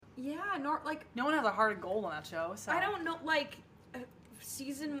Yeah, no one has a heart of gold on that show. So I don't know, like,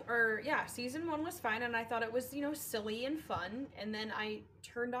 season 1 was fine, and I thought it was, silly and fun, and then I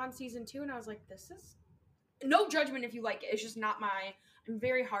turned on season 2, and I was like, this is, no judgment if you like it, it's just not I'm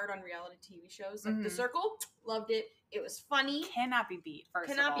very hard on reality TV shows, like The Circle, loved it, it was funny. Cannot be beat,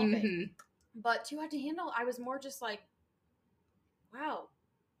 first of Cannot all. be beat. But Too Hot to Handle, I was more just like, wow,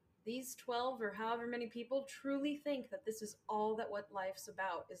 these 12 or however many people truly think that this is all that what life's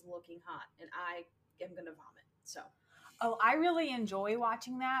about is looking hot, and I am gonna vomit, so. Oh, I really enjoy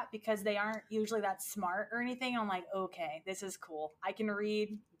watching that because they aren't usually that smart or anything. I'm like, okay, this is cool. I can read.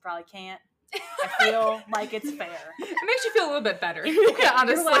 You probably can't. I feel like it's fair. It makes you feel a little bit better. Okay,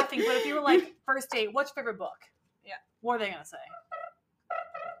 honestly. You're laughing, but if you were like, first date, what's your favorite book? Yeah. What are they going to say?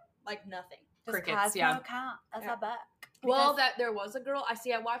 Like nothing. Crickets, yeah. Count as a book. Well, that there was a girl. I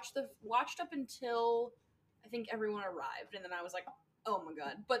watched up until I think everyone arrived, and then I was like, oh my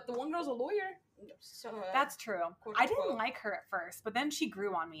god. But the one girl's a lawyer. So that's true. I didn't like her at first, but then she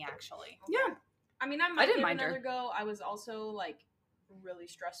grew on me, actually. Okay. Yeah. I mean, I didn't give mind another her. go. I was also, like, really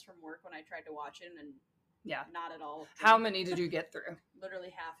stressed from work when I tried to watch it, and not at all. How many did you get through?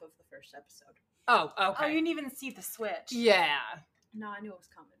 Literally half of the first episode. Oh, okay. Oh, you didn't even see the switch. Yeah. No, I knew it was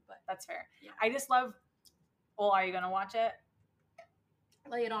coming, but that's fair. Yeah. I just love. Well, are you gonna watch it?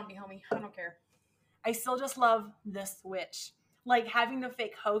 Lay it on me, homie. I don't care. I still just love the switch. Like, having the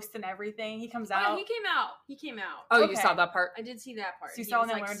fake host and everything. He comes out. Oh, he came out. Oh, Okay. You saw that part? I did see that part. So you saw when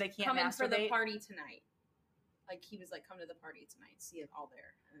they learned they can't come in for the masturbate? party tonight. Like, he was like, come to the party tonight. See it all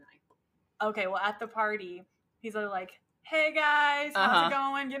there. And Okay, well, at the party, he's like, hey, guys, how's it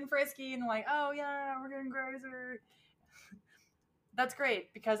going? Getting frisky. And like, oh, yeah, we're getting crazy. That's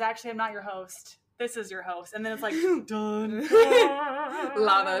great, because actually I'm not your host. This is your host. And then it's like, done.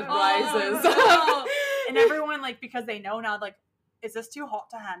 Lava rises. Oh. And everyone, like, because they know now, like, is this too hot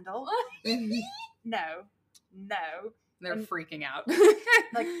to handle? No. They're freaking out.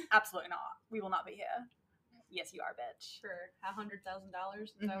 Like, absolutely not. We will not be here. Yes, you are, bitch. For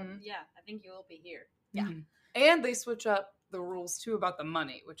 $100,000. So, yeah, I think you will be here. Yeah. And they switch up the rules too about the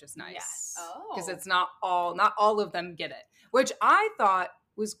money, which is nice. Yes. Oh. Because it's not all of them get it, which I thought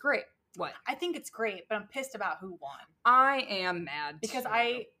was great. What? I think it's great, but I'm pissed about who won. I am mad. Because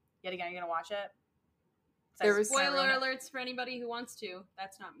yet again, you're going to watch it? There was spoiler alerts for anybody who wants to.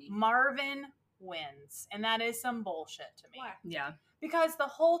 That's not me. Marvin wins. And that is some bullshit to me. Why? Yeah. Because the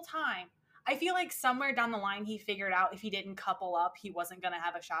whole time, I feel like somewhere down the line, he figured out if he didn't couple up, he wasn't going to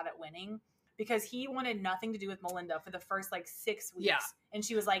have a shot at winning. Because he wanted nothing to do with Melinda for the first, 6 weeks. Yeah. And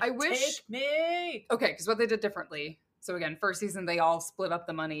she was like, I wish... take me. Okay, because what they did differently. So again, first season, they all split up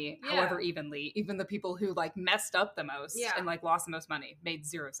the money, however evenly. Even the people who, messed up the most and, lost the most money made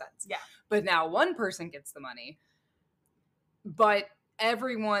 0 sense. Yeah. But now one person gets the money. But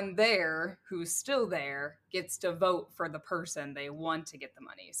everyone there who's still there gets to vote for the person they want to get the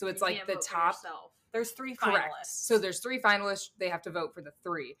money. So it's like the top. There's 3 Correct. finalists. So there's 3 finalists. They have to vote for the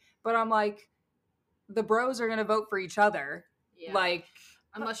 3. But I'm like, the bros are going to vote for each other. Yeah.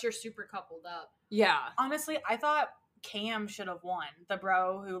 Unless you're super coupled up. Yeah. Honestly, I thought Cam should have won. The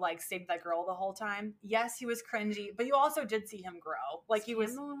bro who stayed with that girl the whole time. Yes, he was cringy, but you also did see him grow. He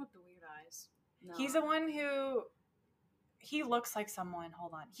was the one with the weird eyes. No. He's the one who he looks like someone.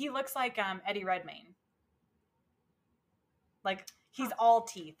 Hold on. He looks like Eddie Redmayne. He's all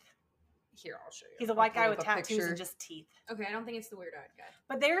teeth. Here, I'll show you. He's a white guy with tattoos and just teeth. Okay, I don't think it's the weird-eyed guy.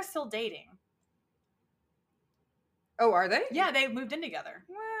 But they're still dating. Oh, are they? Yeah, they moved in together.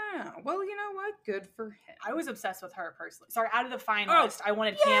 Wow. Well, you know what? Good for him. I was obsessed with her personally. Sorry, out of the finalists, I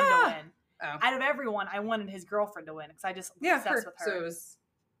wanted Cam to win. Oh. Out of everyone, I wanted his girlfriend to win because I just obsessed with her. So it was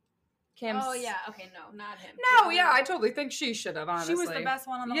Cam's... Oh, yeah. Okay, no, not him. No, yeah, I totally think she should have, honestly. She was the best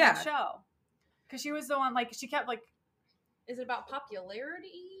one on the whole show. Because she was the one, she kept, Is it about popularity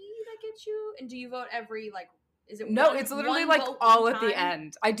that gets you? And do you vote every, is it No, it's literally, all at the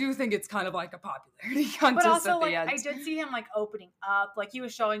end. I do think it's kind of like a popularity contest but also, at the end. I did see him, opening up. He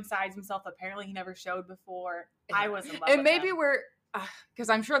was showing sides himself apparently he never showed before. Yeah. I was in love and with maybe him. we're... Because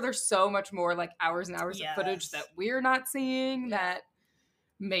I'm sure there's so much more, hours and hours of footage that we're not seeing that...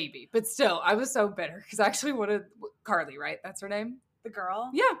 Maybe. But still, I was so bitter because I actually wanted Carly, right? That's her name? The girl?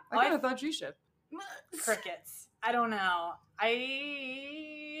 Yeah. I kind of thought she should. Crickets. I don't know.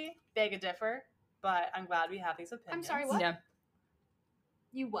 I beg to differ, but I'm glad we have these opinions. I'm sorry, what? Yeah.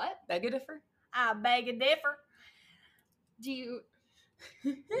 You what? Beg to differ? I beg to differ. Do you...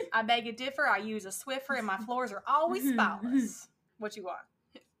 I beg to differ. I use a Swiffer and my floors are always spotless. What you want?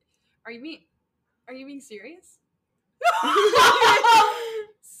 Are you being serious?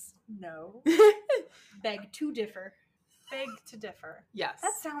 No. Beg to differ. beg to differ. Yes.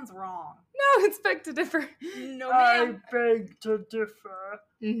 That sounds wrong. No, it's beg to differ. No, ma'am. beg to differ.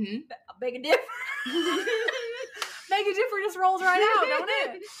 Mm-hmm. Beg a differ. Beg to differ just rolls right out, don't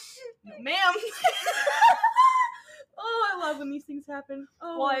it? No, ma'am. Oh, I love when these things happen.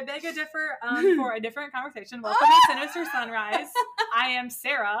 Oh. Well, I beg to differ for a different conversation. Welcome to Sinister Sunrise. I am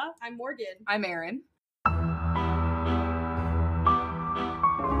Sarah. I'm Morgan. I'm Erin.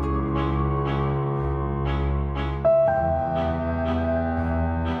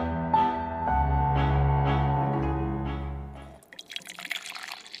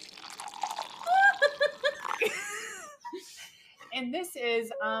 And this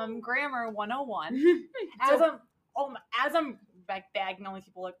is Grammar 101. As I'm like bagging on these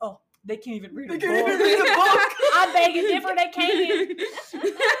people, like, oh, they can't even read a book. I'm begging different. They can't.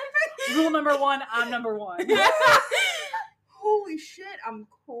 Rule number 1, I'm number 1. Holy shit, I'm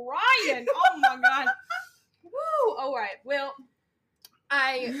crying. Oh my god. Woo. All right. Well,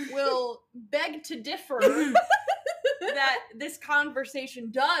 I will beg to differ that this conversation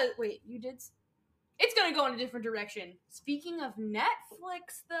does. Wait, you did. It's gonna go in a different direction. Speaking of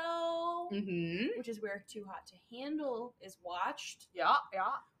Netflix, though, which is where Too Hot to Handle is watched. Yeah.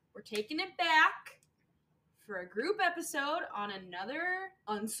 We're taking it back for a group episode on another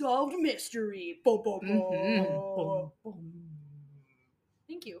unsolved mystery. Thank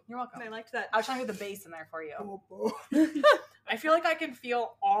you. You're welcome. I liked that. I was trying to get the bass in there for you. I feel like I can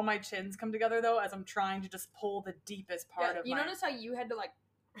feel all my chins come together, though, as I'm trying to just pull the deepest part of you my... notice how you had to, like,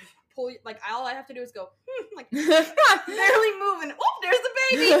 pull, like, all I have to do is go, like, barely moving. Oh, there's the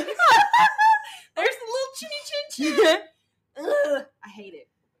baby. There's the little chinny chin chin. Ugh, I hate it.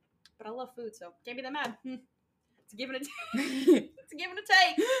 But I love food, so can't be that mad. It's a give and a take. It's a give and a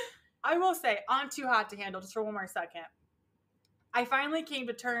take. I will say, on Too Hot to Handle, just for one more second, I finally came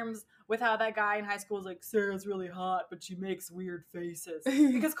to terms with how that guy in high school was like, Sarah's really hot, but she makes weird faces.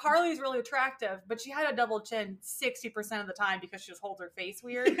 Because Carly's really attractive, but she had a double chin 60% of the time because she just holds her face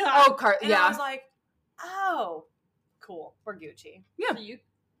weird. And I was like, oh, cool. We're Gucci. Yeah.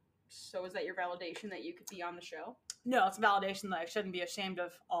 So is that your validation that you could be on the show? No, it's a validation that I shouldn't be ashamed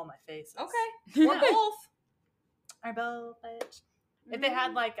of all my faces. Okay. We're both. Are both, bitch. If they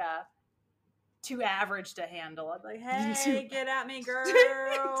had like a too average to handle, I'd be like, hey, get at me, girl.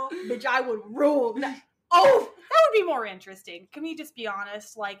 Bitch, I would rule. Oh, that would be more interesting. Can we just be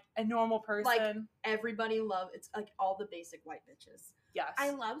honest? Like a normal person. Like everybody it's like all the basic white bitches. Yes.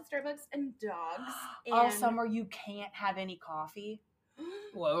 I love Starbucks and dogs. And all summer you can't have any coffee.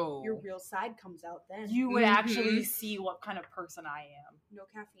 Whoa. Your real side comes out then. You would actually see what kind of person I am. No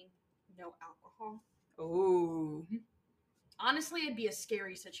caffeine, no alcohol. Ooh. Honestly, it'd be a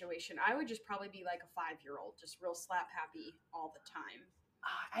scary situation. I would just probably be like a 5-year-old, just real slap happy all the time.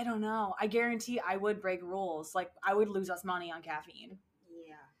 I don't know. I guarantee I would break rules. Like, I would lose us money on caffeine.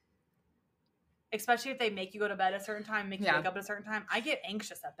 Yeah. Especially if they make you go to bed at a certain time, make you wake up at a certain time. I get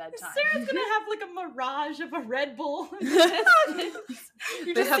anxious at bedtime. Sarah's gonna have like a mirage of a Red Bull.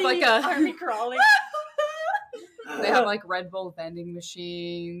 You just have like a army crawling. They have like Red Bull vending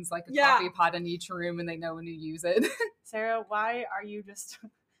machines, like a coffee pot in each room, and they know when to use it. Sarah, why are you just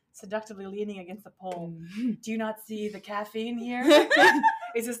seductively leaning against the pole? Do you not see the caffeine here?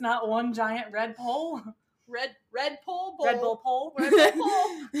 Is this not one giant red pole? Red pole bowl. Red Bull pole? Red Bull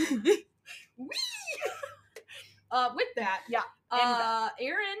pole. With that,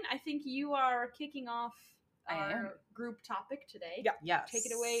 Erin, I think you are kicking off our group topic today. Yeah. Yes. Take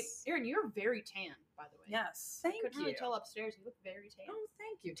it away. Erin, you're very tan, by the way. Yes. Thank I couldn't you. really tell upstairs. You look very tan. Oh,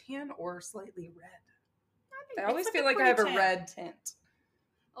 thank you. Tan or slightly red. I It's always like feel a like I pretty have a tan. red tint.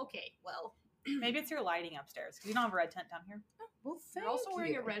 Okay, well. Maybe it's your lighting upstairs because you don't have a red tent down here. Well, You're also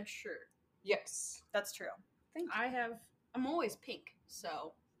wearing a red shirt. Yes. That's true. Thank you. I'm always pink,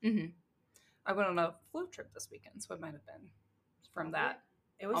 so. I went on a float trip this weekend, so it might have been from that.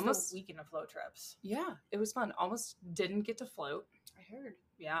 It was Almost the weekend of float trips. Yeah, it was fun. Almost didn't get to float. I heard.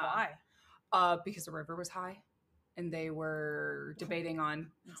 Yeah. Why? Because the river was high, and they were debating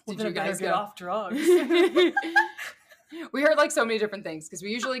on. Well, Did you guys get go off drugs? We heard like so many different things because we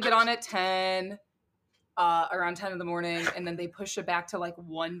usually get on at 10, around 10 in the morning, and then they push it back to like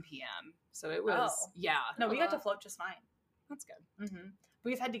 1 p.m. So it was No, we got to float just fine. That's good.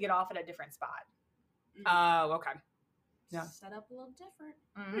 We've had to get off at a different spot. Oh, okay. Yeah. Set up a little different.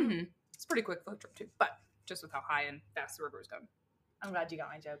 It's a pretty quick float trip too, but just with how high and fast the river was going. I'm glad you got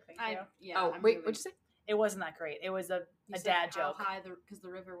my joke. Thank you. What'd you say? It wasn't that great. It was a dad joke. High because the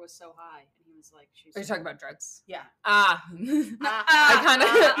river was so high, and he was like, Are you talking about drugs? Yeah. I kind of.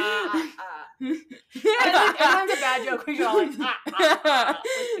 Everyone's a bad joke. We should all like,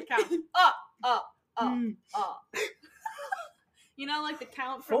 What's the count? Up. You know, like the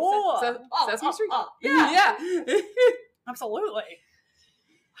count from 4. Sesame Street? Yeah. Yeah. Absolutely.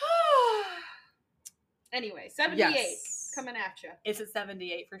 Anyway, 78 Yes. coming at you. Is it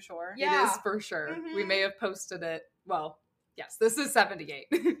 78 for sure? Yeah. It is for sure. We Mhm. may have posted it. Well, yes, this is 78.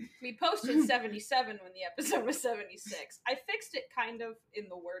 We posted 77 when the episode was 76. I fixed it kind of in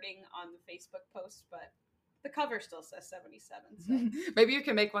the wording on the Facebook post, but the cover still says 77. So. Maybe you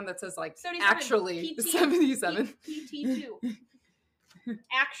can make one that says, like, 77, actually PT, 77. PT2.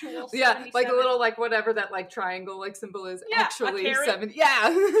 Actual 77. Yeah, like a little, like, whatever that, like, triangle, like, symbol is. Yeah, a Actually carrot. 7. Yeah.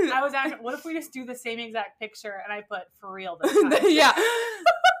 I was actually, what if we just do the same exact picture and I put for real this time? Yeah.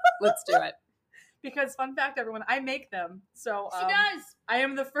 Let's do it. Because fun fact, everyone, I make them. So She does. I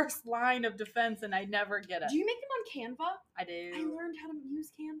am the first line of defense and I never get it. Do you make them on Canva? I do. I learned how to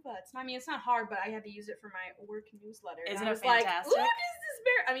use Canva. It's not hard, but I had to use it for my work newsletter. Isn't and I it was like, fantastic? what is this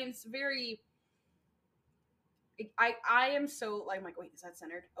very? I mean, it's very. I am so like I'm like, wait, is that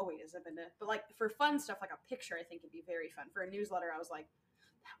centered? Oh wait, is that been but like for fun stuff like a picture, I think it'd be very fun. For a newsletter, I was like,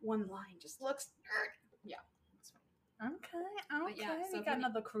 that one line just looks yeah. It's fun. Okay. yeah, so we if got you-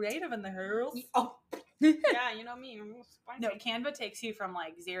 another creative in the house. Oh yeah, you know me. I'm spicy. No, Canva takes you from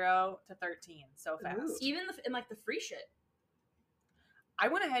like 0 to 13 so fast. Ooh. Even in like the free shit. I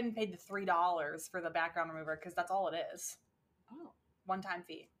went ahead and paid the $3 for the background remover because that's all it is. Oh, One-time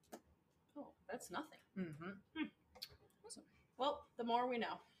fee. oh, that's nothing. Mm-hmm. Well, the more we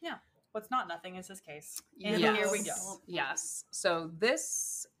know. What's not nothing is this case. And Yes. here we go. Yes. So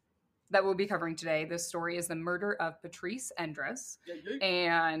this that we'll be covering today, this story is the murder of Patrice Endres.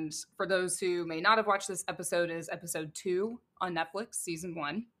 And for those who may not have watched this episode, is episode 2 on Netflix, season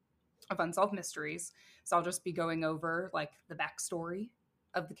 1 of Unsolved Mysteries. So I'll just be going over like the backstory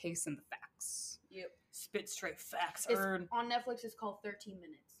of the case and the facts. Yep. Spit straight facts. It's, Earn on Netflix, it's called 13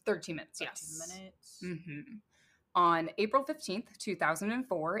 Minutes. 13 minutes, 13 yes. minutes. Mm-hmm. On April 15th,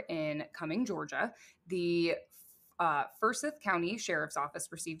 2004, in Cumming, Georgia, the Forsyth County Sheriff's Office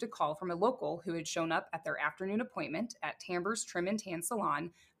received a call from a local who had shown up at their afternoon appointment at Tamber's Trim and Tan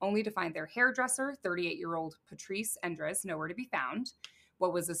Salon, only to find their hairdresser, 38-year-old Patrice Endres, nowhere to be found.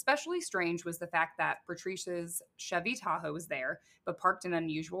 What was especially strange was the fact that Patrice's Chevy Tahoe was there, but parked in an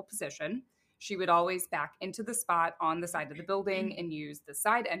unusual position. She would always back into the spot on the side of the building and use the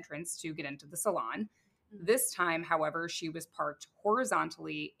side entrance to get into the salon. This time, however, she was parked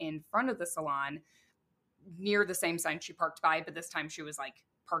horizontally in front of the salon near the same sign she parked by, but this time she was like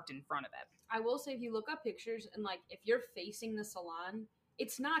parked in front of it. I will say, if you look up pictures and like if you're facing the salon,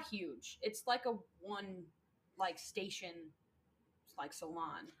 it's not huge. It's like a one like station like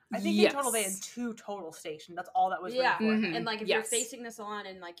salon. I think in total they had 2 total stations. That's all that was Yeah. really for. Mhm. And like if Yes. you're facing the salon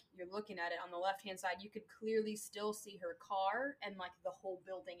and like you're looking at it on the left hand side, you could clearly still see her car and like the whole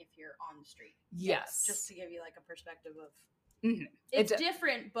building if you're on the street. Yes. Just to give you like a perspective of Mhm. it's It-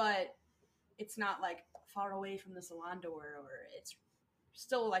 different, but it's not like far away from the salon door, or it's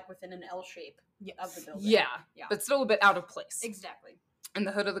still like within an L shape Yes. of the building. Yeah, Yeah. but still a bit out of place. Exactly. In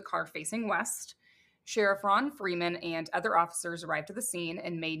the hood of the car facing west, Sheriff Ron Freeman and other officers arrived at the scene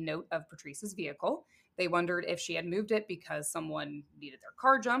and made note of Patrice's vehicle. They wondered if she had moved it because someone needed their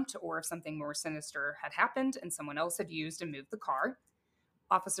car jumped, or if something more sinister had happened and someone else had used and moved the car.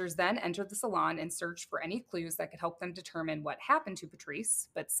 Officers then entered the salon and searched for any clues that could help them determine what happened to Patrice,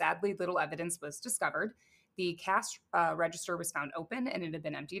 but sadly little evidence was discovered. The cash register was found open and it had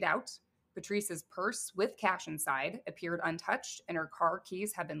been emptied out. Patrice's purse with cash inside appeared untouched, and her car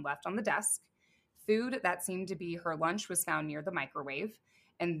keys had been left on the desk. Food that seemed to be her lunch was found near the microwave,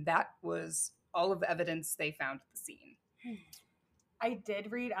 and that was all of the evidence they found at the scene. I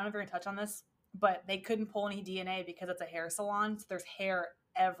did read, I don't know if you're going to touch on this, but they couldn't pull any DNA because it's a hair salon, so there's hair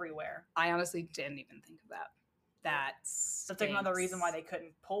everywhere. I honestly didn't even think of that. That's That's like another reason why they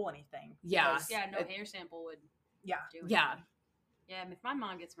couldn't pull anything. Yeah. because- Yeah, no hair sample would Yeah. do it. Yeah. Yeah, if my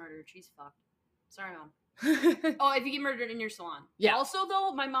mom gets murdered, she's fucked. Sorry, Mom. Yeah. Oh, if you get murdered in your salon. Yeah. Also,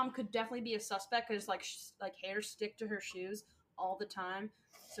 though, my mom could definitely be a suspect because like hair stick to her shoes all the time,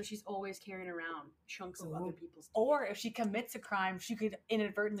 so she's always carrying around chunks of other people's. teeth. Or if she commits a crime, she could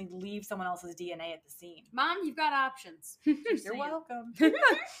inadvertently leave someone else's DNA at the scene. Mom, you've got options. Just You're saying. welcome.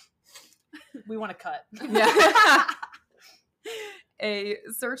 We want to cut. Yeah. A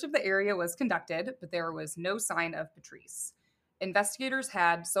search of the area was conducted, but there was no sign of Patrice. Investigators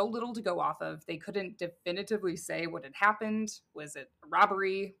had so little to go off of, they couldn't definitively say what had happened. Was it a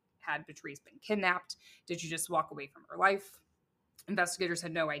robbery? Had Patrice been kidnapped? Did she just walk away from her life? Investigators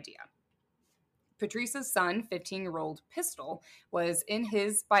had no idea. Patrice's son, 15-year-old Pistol, was in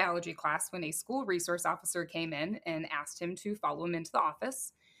his biology class when a school resource officer came in and asked him to follow him into the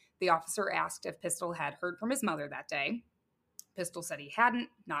office. The officer asked if Pistol had heard from his mother that day. Pistol said he hadn't,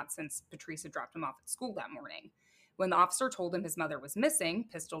 not since Patrice had dropped him off at school that morning. When the officer told him his mother was missing,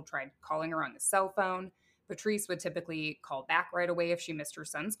 Pistol tried calling her on his cell phone. Patrice would typically call back right away if she missed her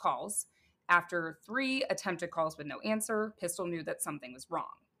son's calls. After 3 attempted calls with no answer, Pistol knew that something was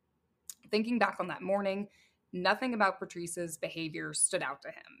wrong. Thinking back on that morning, nothing about Patrice's behavior stood out to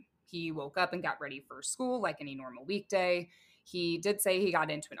him. He woke up and got ready for school like any normal weekday. He did say he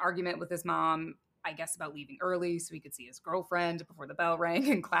got into an argument with his mom, I guess about leaving early so he could see his girlfriend before the bell rang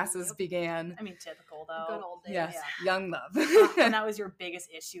and classes began. I mean, typical though. Good old days. Yes, Yeah. young love. And that was your biggest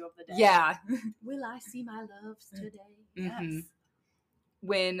issue of the day. Yeah. Will I see my loves today? Yes. Mhm.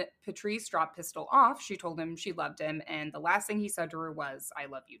 When Patrice dropped Pistol off, she told him she loved him, and the last thing he said to her was, "I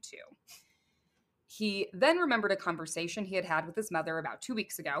love you too." He then remembered a conversation he had had with his mother about 2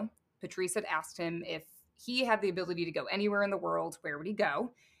 weeks ago. Patrice had asked him if he had the ability to go anywhere in the world, where would he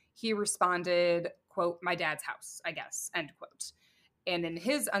go? He responded, quote, "My dad's house, I guess," end quote. And in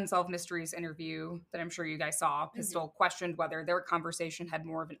his Unsolved Mysteries interview that I'm sure you guys saw, Pistol questioned whether their conversation had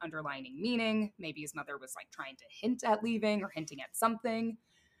more of an underlining meaning. Maybe his mother was like trying to hint at leaving or hinting at something.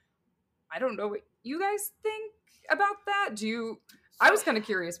 I don't know what you guys think about that. I was kind of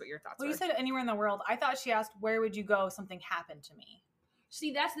curious what your thoughts Well, were. you said anywhere in the world. I thought she asked, "Where would you go if something happened to me?"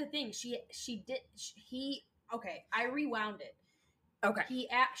 See, that's the thing. Okay, I rewound it. Okay.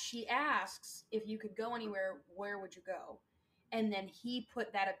 She asks if you could go anywhere, where would you go? And then he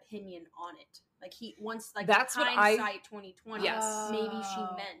put that opinion on it. Like That's what hindsight 2020. Yes. Maybe she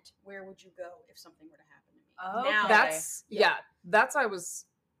meant, where would you go if something were to happen to me? Oh, Now, That's that's what I was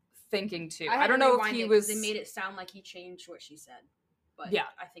thinking too. had I don't to know if rewind he it 'cause was. They made it sound like he changed what she said. But Yeah.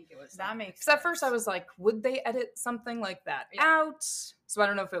 I think it was That makes Because at first I was like, would they edit something like that Yeah. out? So I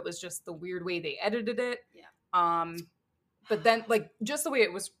don't know if it was just the weird way they edited it. Yeah. But then like just the way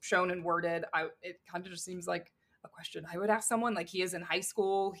it was shown and worded, it kind of just seems like a question I would ask someone. Like he is in high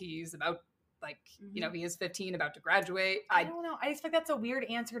school, he's about he is 15, about to graduate. I don't know. I just think that's a weird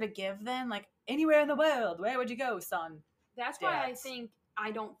answer to give then. Like, anywhere in the world, where would you go, son? That's why Dads.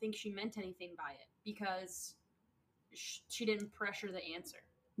 I don't think she meant anything by it, because she didn't pressure the answer.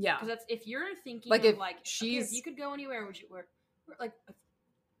 Yeah. Because that's, if you're thinking Like, of if like, she's- if you could go anywhere, would you? Like,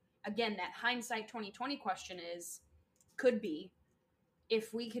 again, that hindsight 2020 question could be,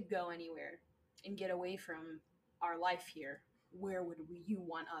 if we could go anywhere and get away from our life here, where would you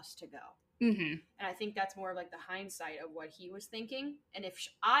want us to go? Mm-hmm. And I think that's more of like the hindsight of what he was thinking. And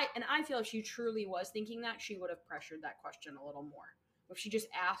I feel if she truly was thinking that, she would have pressured that question a little more. If she just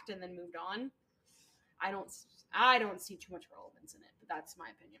asked and then moved on, I don't see too much relevance in it. But that's my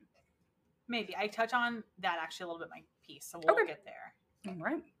opinion. Maybe. I touch on that actually a little bit in my piece, so we'll Okay. get there. All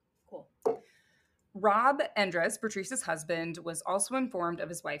right. Cool. Rob Endres, Patrice's husband, was also informed of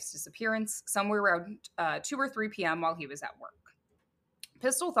his wife's disappearance somewhere around 2 or 3 p.m. while he was at work.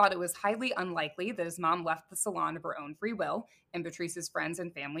 Pistol thought it was highly unlikely that his mom left the salon of her own free will, and Patrice's friends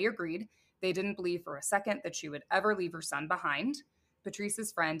and family agreed. They didn't believe for a second that she would ever leave her son behind.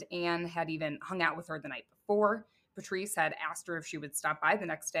 Patrice's friend Anne had even hung out with her the night before. Patrice had asked her if she would stop by the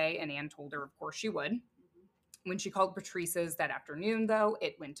next day, and Anne told her of course she would. When she called Patrice's that afternoon, though,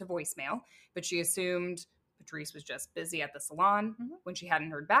 it went to voicemail, but she assumed Patrice was just busy at the salon. When she hadn't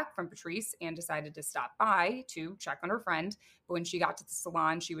heard back from Patrice, Anne decided to stop by to check on her friend, but when she got to the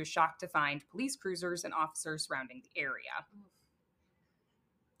salon, she was shocked to find police cruisers and officers surrounding the area.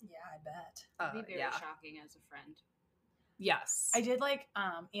 Yeah, I bet. It'd be very shocking as a friend. Yes. I did like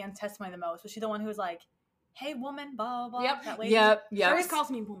Anne's testimony the most. Was she the one who was like, "Hey, woman, blah, blah, blah." Yep. That lady? Yep. She Yep. always calls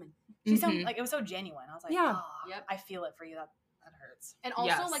me woman. She sounded like, it was so genuine. I was like, Yeah. "Oh, Yep. I feel it for you. That hurts." And also,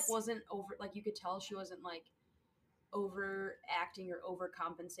 Yes. like, wasn't over, like, you could tell she wasn't, like, overacting or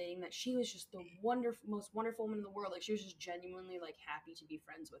overcompensating, that she was just the most wonderful woman in the world. Like, she was just genuinely, like, happy to be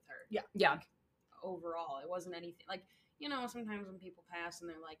friends with her. Yeah. Yeah. Like, overall, it wasn't anything, like, sometimes when people pass and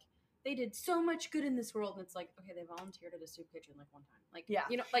they're like, they did so much good in this world, and it's like, okay, they volunteered at a soup kitchen, like, one time. Like, Yeah.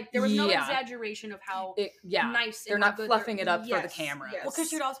 like, there was no Yeah. exaggeration of how nice They're and how not good fluffing it up for the Yes, camera. yes. Well, because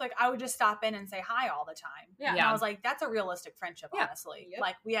she would also like, I would just stop in and say hi all the time. Yeah. And I was like, that's a realistic friendship, Yeah. honestly. Yep.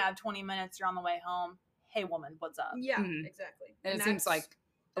 Like, we have 20 minutes, you're on the way home. Hey, woman, what's up? Yeah, Mhm. exactly. And it seems like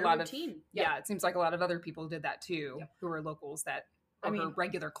a their lot routine. of it seems like a lot of other people did that too, Yep. who are locals that I are her mean,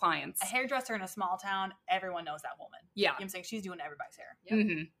 regular clients. A hairdresser in a small town, everyone knows that woman. Yeah. You know what I'm saying? She's doing everybody's hair. Yep.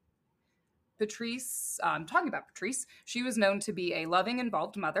 Mm-hmm. Patrice, talking about Patrice, she was known to be a loving,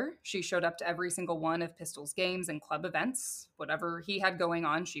 involved mother. She showed up to every single one of Pistol's games and club events. Whatever he had going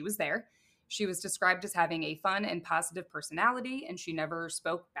on, she was there. She was described as having a fun and positive personality, and she never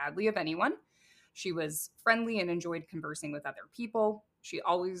spoke badly of anyone. She was friendly and enjoyed conversing with other people. She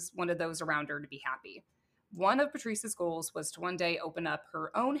always wanted those around her to be happy. One of Patrice's goals was to one day open up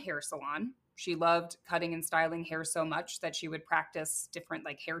her own hair salon. She loved cutting and styling hair so much that she would practice different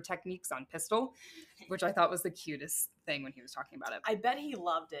like hair techniques on Pistol, which I thought was the cutest thing when he was talking about it. I bet he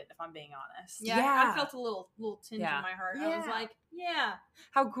loved it, if I'm being honest. Yeah. I felt a little tinge Yeah. in my heart. I was like, yeah.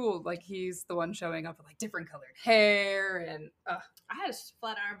 How cool. Like, he's the one showing up with like different colored hair and I had a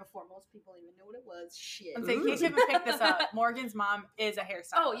flat iron before most people even knew what it was. Shit. I'm saying, in case you haven't picked this up, Morgan's mom is a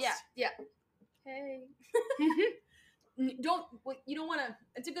hairstylist. Oh, yeah. Hey. You don't want to.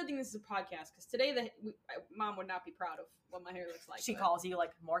 It's a good thing this is a podcast because today mom would not be proud of what my hair looks like. She calls you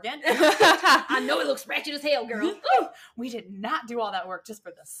like, Morgan? I know it looks ratchet as hell, girl. Ooh. We did not do all that work just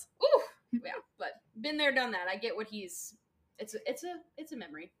for this. Ooh. Yeah, but been there, done that. I get what he's. It's a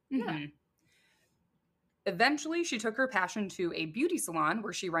memory. Mm-hmm. Yeah. Eventually, she took her passion to a beauty salon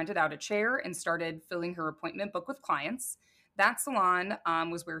where she rented out a chair and started filling her appointment book with clients. That salon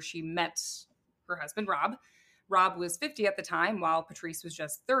was where she met her husband, Rob. Rob was 50 at the time, while Patrice was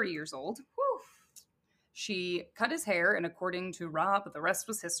just 30 years old. Whew. She cut his hair, and according to Rob, the rest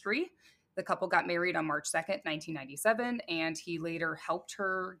was history. The couple got married on March 2nd, 1997, and he later helped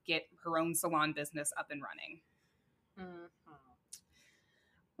her get her own salon business up and running. Mm-hmm.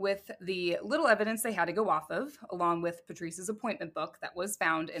 With the little evidence they had to go off of, along with Patrice's appointment book that was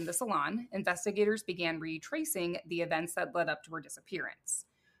found in the salon, investigators began retracing the events that led up to her disappearance.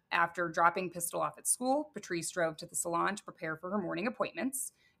 After dropping Pistol off at school, Patrice drove to the salon to prepare for her morning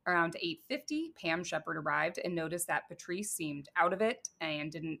appointments. Around 8:50, Pam Shepard arrived and noticed that Patrice seemed out of it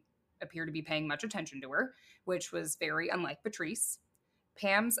and didn't appear to be paying much attention to her, which was very unlike Patrice.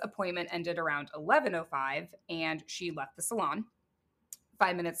 Pam's appointment ended around 11:05, and she left the salon.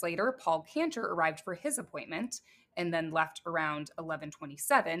 5 minutes later, Paul Cantor arrived for his appointment and then left around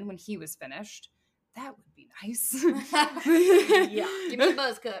 11:27 when he was finished. That would be nice. Yeah. Give me a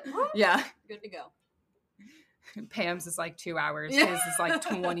buzz cut. Yeah. Good to go. Pam's is like 2 hours. His is like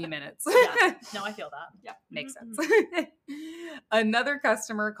 20 minutes. Yeah. No, I feel that. Yeah. Makes sense. Another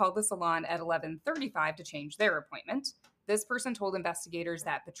customer called the salon at 11:35 to change their appointment. This person told investigators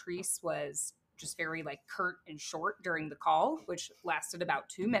that Patrice was just very like curt and short during the call, which lasted about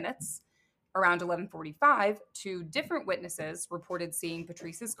 2 minutes. Around 11:45, two different witnesses reported seeing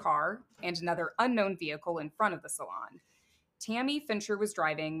Patrice's car and another unknown vehicle in front of the salon. Tammy Fincher was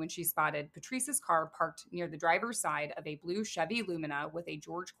driving when she spotted Patrice's car parked near the driver's side of a blue Chevy Lumina with a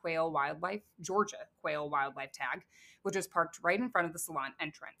Georgia Quail Wildlife tag, which was parked right in front of the salon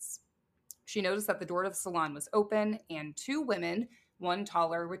entrance. She noticed that the door to the salon was open and two women, one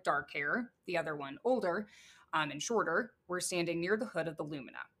taller with dark hair, the other one older and shorter, were standing near the hood of the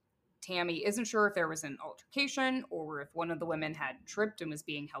Lumina. Tammy isn't sure if there was an altercation or if one of the women had tripped and was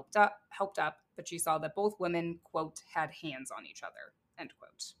being helped up, but she saw that both women, quote, had hands on each other, end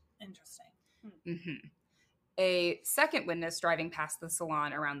quote. Interesting. Mm-hmm. A second witness driving past the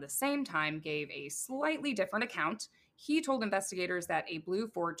salon around the same time gave a slightly different account. He told investigators that a blue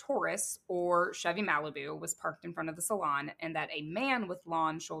Ford Taurus or Chevy Malibu was parked in front of the salon and that a man with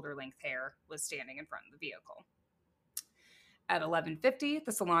long shoulder-length hair was standing in front of the vehicle. At 11:50,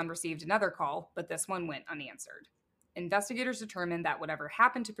 the salon received another call, but this one went unanswered. Investigators determined that whatever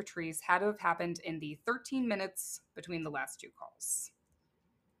happened to Patrice had to have happened in the 13 minutes between the last two calls.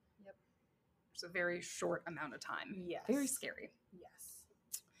 Yep. It's a very short amount of time. Yes. Very scary. Yes.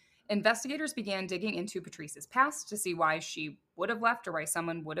 Investigators began digging into Patrice's past to see why she would have left or why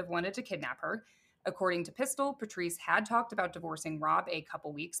someone would have wanted to kidnap her. According to Pistol, Patrice had talked about divorcing Rob a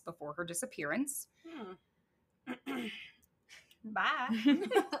couple weeks before her disappearance. Bye.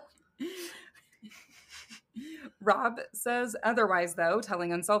 Rob says otherwise, though,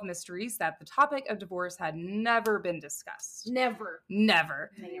 telling Unsolved Mysteries that the topic of divorce had never been discussed. Never. Never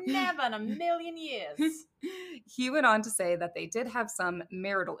in a million years. He went on to say that they did have some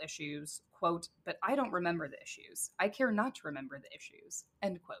marital issues, quote, but I don't remember the issues. I care not to remember the issues,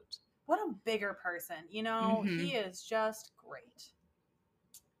 end quote. What a bigger person. You know, Mhm. He is just great.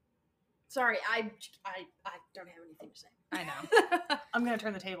 Sorry, I don't have anything to say. I know. I'm going to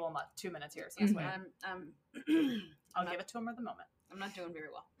turn the table in about 2 minutes here. So that's why I'll give it to him at the moment. I'm not doing very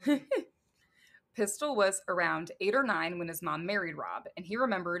well. Pistol was around 8 or 9 when his mom married Rob, and he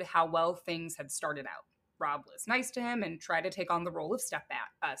remembered how well things had started out. Rob was nice to him and tried to take on the role of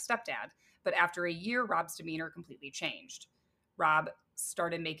stepdad, but after a year, Rob's demeanor completely changed. Rob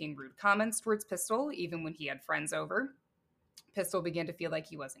started making rude comments towards Pistol, even when he had friends over. Pistol began to feel like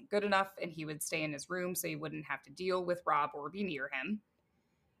he wasn't good enough, and he would stay in his room so he wouldn't have to deal with Rob or be near him.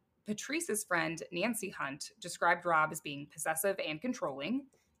 Patrice's friend, Nancy Hunt, described Rob as being possessive and controlling.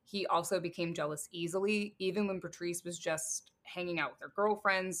 He also became jealous easily, even when Patrice was just hanging out with her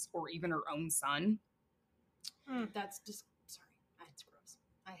girlfriends or even her own son. That's just sorry. It's gross.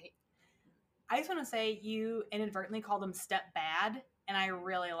 I just want to say you inadvertently called him Stepbad, and I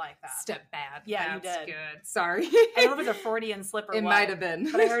really like that. Stepbad. Yeah, That's you did. Good. Sorry. I don't know if it's a Freudian slip or It what, might have been.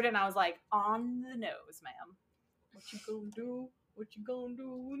 but I heard it and I was like, on the nose, ma'am. What you gonna do? What you gonna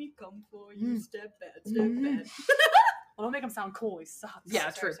do when he come for you? Stepbad, Stepbad. Well, don't make him sound cool. He sucks. Yeah,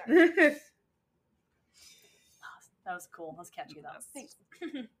 Sorry, true. sorry. That was cool. That was catchy, though. Thanks.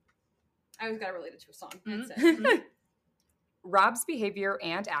 I always gotta relate it to a song. That's Mhm. it. Rob's behavior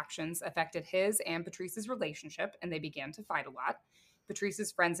and actions affected his and Patrice's relationship, and they began to fight a lot.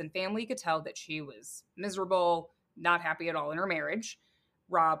 Patrice's friends and family could tell that she was miserable, not happy at all in her marriage.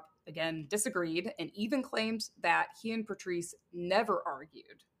 Rob, again, disagreed and even claimed that he and Patrice never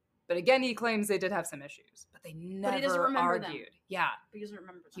argued. But again, he claims they did have some issues, but they never he doesn't remember them. argued. Yeah, But he doesn't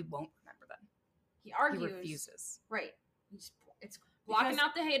remember he them. won't remember them. He argues. He refuses. Right. It's blocking Because-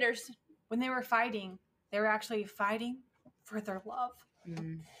 out the haters. When they were fighting, they were actually fighting for their love.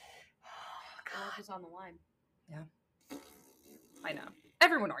 Mm, Love is on the line. I know.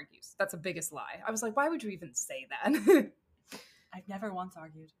 Everyone argues. That's the biggest lie. I was like, why would you even say that? I've never once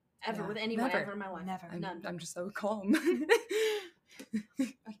argued. Ever Yeah, with anyone never. ever in my life. Never. None. I'm just so calm.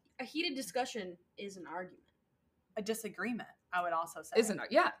 A heated discussion is an argument. A disagreement, I would also say. Isn't it?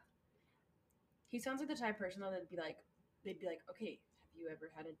 Yeah. He sounds like the type of person though they'd be like, okay, have you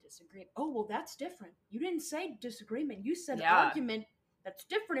ever had a disagreement? Oh, well, that's different. You didn't say disagreement. You said Yeah. argument. That's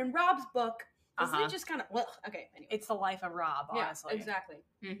different in Rob's book. Isn't Uh-huh. it just kind of, well, okay, anyway. It's the life of Rob, honestly. Yeah, exactly.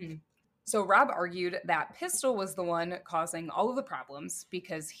 Mm-hmm. So Rob argued that Pistol was the one causing all of the problems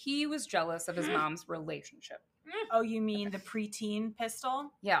because he was jealous of his mom's relationship. Oh, you mean the preteen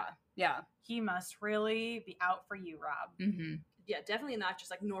pistol? Yeah. Yeah. He must really be out for you, Rob. Mm-hmm. Yeah, definitely not just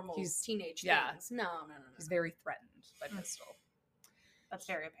like normal He's- teenage yeah. things. No. He's very threatened by Pistol. That's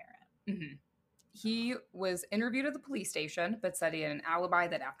very apparent. Mm-hmm. He was interviewed at the police station, but said he had an alibi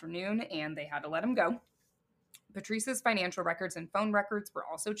that afternoon and they had to let him go. Patrice's financial records and phone records were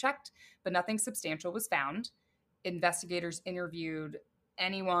also checked, but nothing substantial was found. Investigators interviewed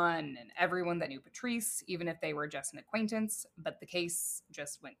anyone and everyone that knew Patrice, even if they were just an acquaintance, but the case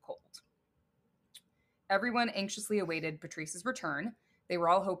just went cold. Everyone anxiously awaited Patrice's return. They were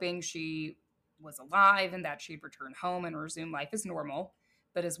all hoping she was alive and that she'd return home and resume life as normal.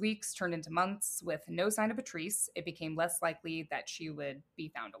 But as weeks turned into months with no sign of Patrice, it became less likely that she would be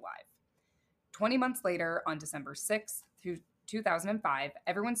found alive. 20 months later, on December 6th, 2005,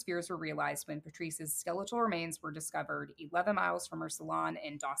 everyone's fears were realized when Patrice's skeletal remains were discovered 11 miles from her salon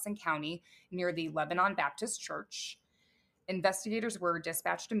in Dawson County near the Lebanon Baptist Church. Investigators were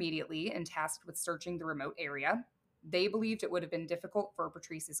dispatched immediately and tasked with searching the remote area. They believed it would have been difficult for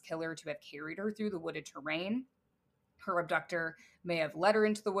Patrice's killer to have carried her through the wooded terrain. Her abductor may have led her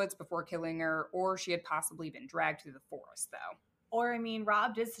into the woods before killing her, or she had possibly been dragged through the forest, though. Or, I mean,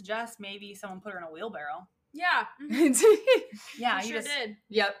 Rob did suggest maybe someone put her in a wheelbarrow. Yeah. Yeah, he sure did.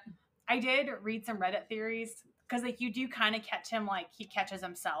 Yep. I did read some Reddit theories because, like, you do kind of catch him like he catches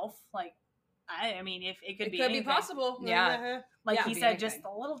himself. Like, I mean, if it could It be could anything. be possible. Yeah. Like Yeah, he be said, anything. just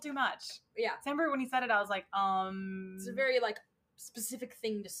a little too much. Yeah. Remember when he said it? I was like, It's a very like specific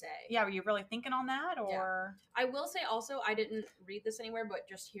thing to say. yeah. Were you really thinking on that, or I will say also, I didn't read this anywhere, but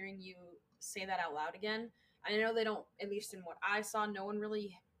just hearing you say that out loud again, I know they don't, at least in what I saw, no one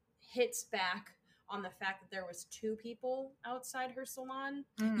really hits back on the fact that there was 2 people outside her salon.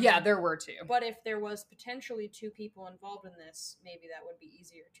 Yeah, there were 2. But if there was potentially 2 people involved in this, maybe that would be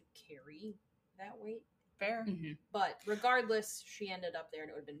easier to carry that weight. fair? Mm-hmm. But regardless, she ended up there, and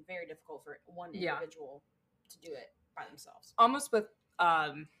it would have been very difficult for one Yeah. individual to do it by themselves. Almost with,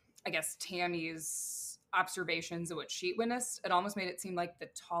 I guess, Tammy's observations of what she witnessed, it almost made it seem like the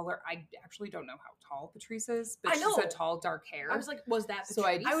taller, I actually don't know how tall Patrice is, but I she know. said tall, dark hair. I was like, was that So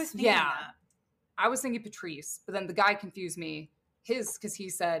Patrice? I was thinking Yeah. that. I was thinking Patrice, but then the guy confused me. Because he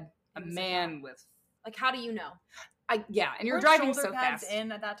said a He was man with, like, how do you know? and you're Weren't driving shoulder so pads fast.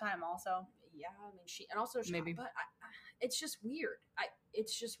 in at that time also. Yeah, I mean, she, and also, she, Maybe. but it's just weird.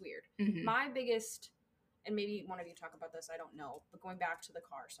 It's just weird. Mhm. My biggest, and maybe one of you talk about this, I don't know, but going back to the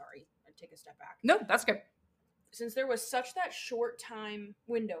car, sorry, I'd take a step back. No, that's good. Since there was such that short time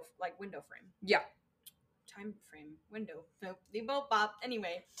window frame. Yeah. Time frame, window, they both pop.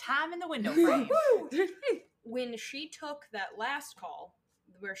 Anyway, Time in the window frame. when she took that last call,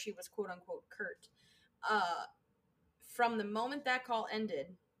 where she was quote unquote curt, from the moment that call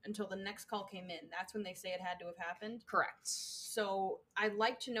ended until the next call came in, that's when they say it had to have happened. Correct. So I'd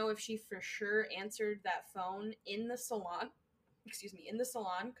like to know if she for sure answered that phone in the salon,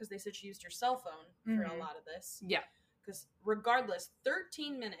 because they said she used her cell phone for a Mhm. lot of this. Yeah. because regardless,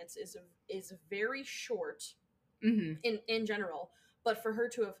 13 minutes is very short Mm-hmm. in general. But for her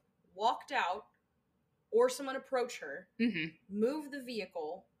to have walked out, or someone approach her, Mm-hmm. move the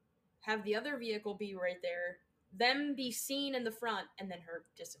vehicle, have the other vehicle be right there, them be seen in the front, and then her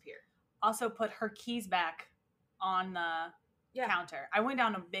disappear. Also put her keys back on the counter. I went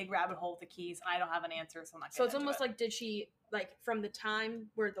down a big rabbit hole with the keys, and I don't have an answer, so I'm not. So it's almost like, did she, like, from the time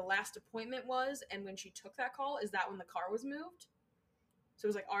where the last appointment was, and when she took that call, is that when the car was moved? So it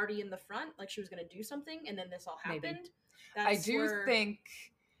was like already in the front, like she was going to do something, and then this all happened. I do think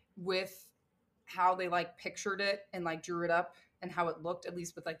with how they like pictured it and like drew it up and how it looked, at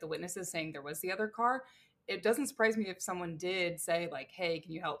least with like the witnesses saying there was the other car, it doesn't surprise me if someone did say like, hey,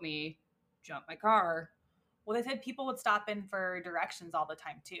 can you help me jump my car? Well, they said people would stop in for directions all the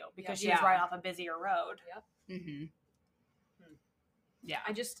time too, because she was right off a busier road. Yep. Mm-hmm. Yeah.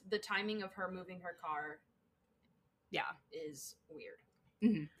 The timing of her moving her car is weird.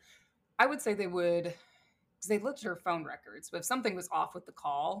 Mm-hmm. I would say they would, because they looked at her phone records, but if something was off with the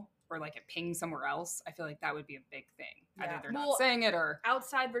call or like it pinged somewhere else, I feel like that would be a big thing. Either they're not saying it or...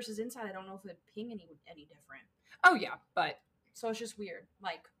 Outside versus inside, I don't know if it'd ping any different. Oh, yeah, but... So it's just weird.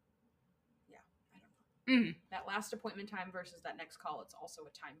 Like, yeah, I don't know. Mm-hmm. That last appointment time versus that next call, it's also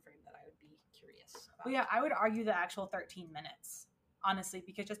a time frame that I would be curious about. Well, yeah, I would argue the actual 13 minutes, honestly,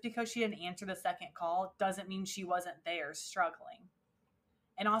 because just because she didn't answer the second call doesn't mean she wasn't there struggling.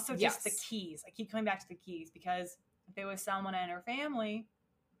 And also just the keys. I keep coming back to the keys, because if it was someone in her family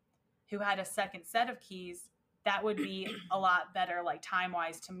who had a second set of keys, that would be a lot better, like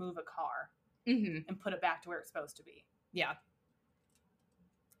time-wise, to move a car and put it back to where it's supposed to be. Yeah.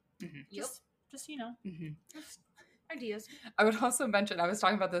 Mm-hmm. Just you know. Mm-hmm. Ideas. I would also mention, I was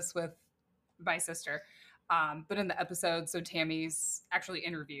talking about this with my sister, but in the episode, so Tammy's actually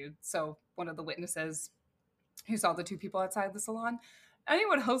interviewed. So one of the witnesses who saw the two people outside the salon,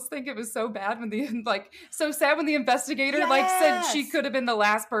 anyone else think it was so bad when so sad when the investigator said she could have been the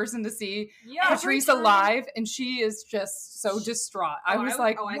last person to see Patrice alive, and she is just so distraught. I was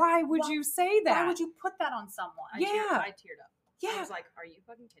like, why would you say that? Why would you put that on someone? I teared up. Yeah. I was like, are you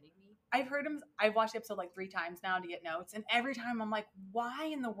fucking kidding me? I've watched the episode like 3 times now to get notes, and every time I'm like, why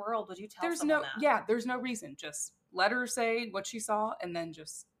in the world would you tell someone that? Yeah, there's no reason. Just let her say what she saw, and then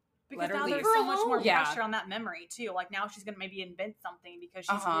just because let her now leave. there's so much more pressure on that memory too. Like now she's gonna maybe invent something because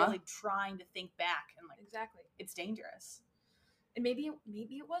she's really trying to think back, and like exactly, it's dangerous. And maybe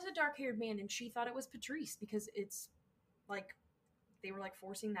it was a dark-haired man, and she thought it was Patrice because it's like they were like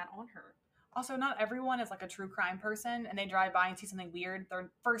forcing that on her. Also, not everyone is like a true crime person, and they drive by and see something weird.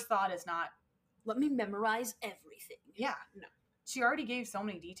 Their first thought is not, let me memorize everything. Yeah. No. She already gave so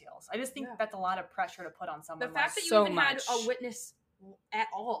many details. I just think that's a lot of pressure to put on someone. The fact that you even had a witness at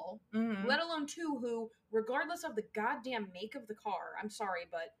all, let alone 2 who, regardless of the goddamn make of the car, I'm sorry,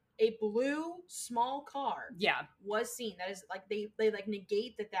 but a blue small car was seen. That is like, they like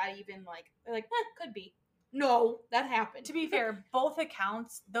negate that even like, they're like, could be. No, that happened. To be fair, both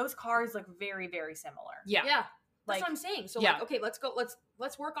accounts, those cars look very, very similar. Yeah. That's what I'm saying. So like, okay, let's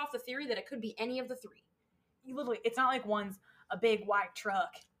work off the theory that it could be any of the 3. You literally, it's not like one's a big white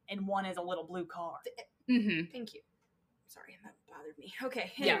truck and one is a little blue car. Thank you. Sorry, that bothered me.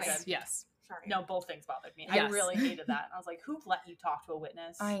 Okay. Anyway. Yes. Sorry. No, both things bothered me. Yes. I really hated that. I was like, who let you talk to a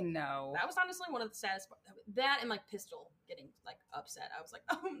witness? I know. That was honestly one of the saddest parts. That and like Pistol getting like upset. I was like,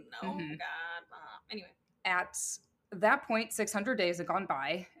 oh no, God. Anyway. At that point, 600 days had gone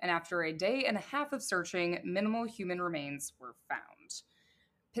by, and after a day and a half of searching, minimal human remains were found.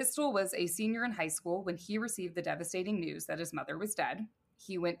 Pistol was a senior in high school when he received the devastating news that his mother was dead.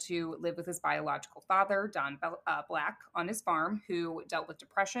 He went to live with his biological father, Don Black, on his farm, who dealt with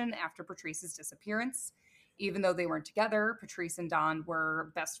depression after Patrice's disappearance. Even though they weren't together, Patrice and Don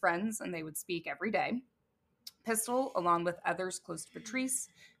were best friends, and they would speak every day. Pistol, along with others close to Patrice,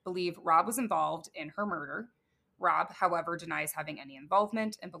 believe Rob was involved in her murder. Rob, however, denies having any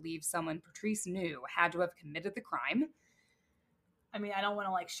involvement and believes someone Patrice knew had to have committed the crime. I mean, I don't want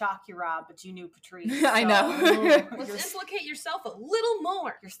to like shock you, Rob, but you knew Patrice. I know. Let's implicate yourself a little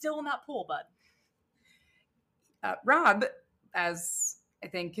more. You're still in that pool, bud. Rob, as I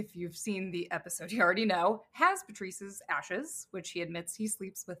think if you've seen the episode, you already know, has Patrice's ashes, which he admits he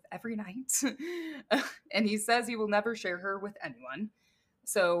sleeps with every night. And he says he will never share her with anyone.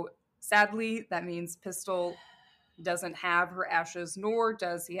 So sadly, that means Pistol doesn't have her ashes, nor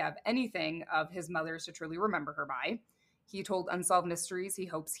does he have anything of his mother's to truly remember her by. He told Unsolved Mysteries he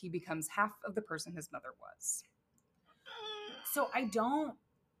hopes he becomes half of the person his mother was. So I don't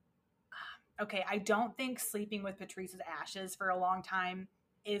think sleeping with Patrice's ashes for a long time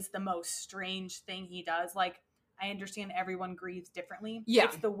is the most strange thing he does. Like, I understand everyone grieves differently. Yeah.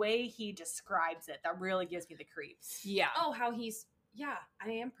 It's the way he describes it that really gives me the creeps. Yeah. Oh, how he's I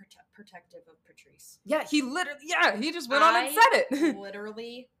am protective of Patrice. Yeah, he just went on and said it.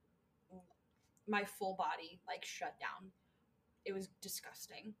 Literally, my full body like shut down. It was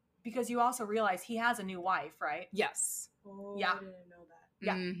disgusting. Because you also realize he has a new wife, right? Yes. Oh, Yeah. I didn't know that.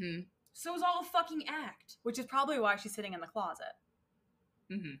 Yeah. Mm-hmm. So it was all a fucking act. Which is probably why she's sitting in the closet.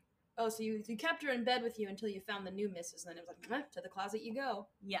 Mm-hmm. Oh, so you kept her in bed with you until you found the new missus, and then it was like, to the closet you go.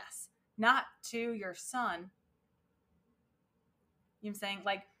 Yes. Not to your son. You know what I'm saying?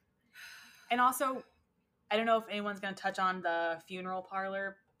 Like, and also, I don't know if anyone's going to touch on the funeral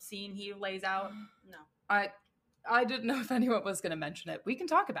parlor scene he lays out. No. I didn't know if anyone was going to mention it. We can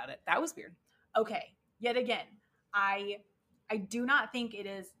talk about it. That was weird. Okay. Yet again, I do not think it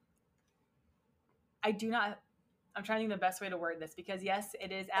is. I'm trying to think the best way to word this because yes,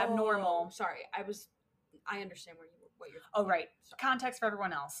 it is abnormal. Oh, sorry, I understand what you're. Oh, right. Sorry. Context for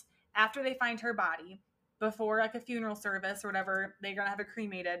everyone else. After they find her body, before like a funeral service or whatever, they're going to have it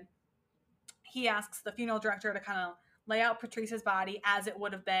cremated. He asks the funeral director to kind of lay out Patrice's body as it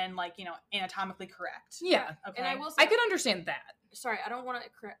would have been like, anatomically correct. Yeah. Okay. And I will say, I could understand that. Sorry, I don't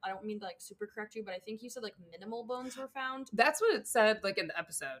mean to like super correct you, but I think you said like minimal bones were found. That's what it said like in the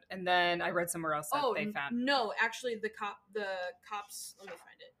episode. And then I read somewhere else that they found. No, actually the cops, let me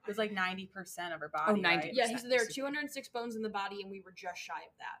find it. It was like 90% of her body. Oh, 90%. Right? Yeah, he said there are 206 bones in the body and we were just shy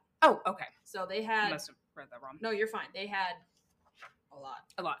of that. Oh, okay. So they I had must have read that wrong. No, you're fine. They had a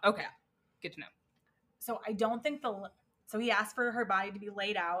lot. A lot. Okay. Yeah. Good to know. So I don't think so he asked for her body to be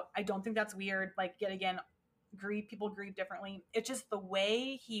laid out. I don't think that's weird. Like, yet again, people grieve differently. It's just the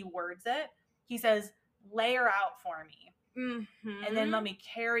way he words it. He says, lay her out for me. Mm-hmm. And then let me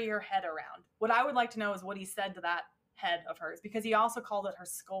carry her head around. What I would like to know is what he said to that head of hers, because he also called it her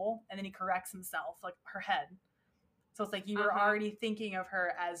skull, and then he corrects himself, like her head. So it's like you were already thinking of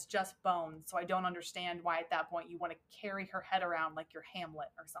her as just bones, so I don't understand why at that point you want to carry her head around like you're Hamlet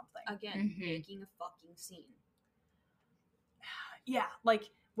or something. Again, making a fucking scene. Yeah, like,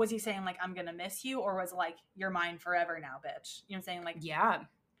 was he saying, like, I'm gonna miss you, or was it like, you're mine forever now, bitch? You know what I'm saying? Like, yeah.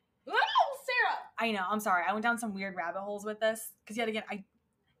 Oh, Sarah! I know, I'm sorry. I went down some weird rabbit holes with this, because yet again,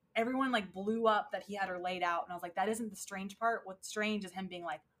 everyone, like, blew up that he had her laid out, and I was like, that isn't the strange part. What's strange is him being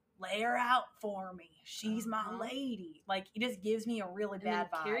like, lay her out for me. She's my lady. Like, he just gives me a really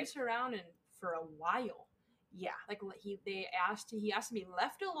bad vibe. Carries her around and for a while. Yeah. Like, he asked to be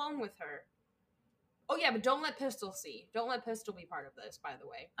left alone with her. Oh, yeah, but don't let Pistol see. Don't let Pistol be part of this, by the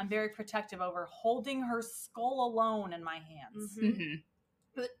way. I'm very protective over holding her skull alone in my hands. Mm-hmm.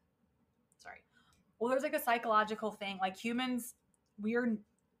 But, sorry. Well, there's, like, a psychological thing. Like, humans, we're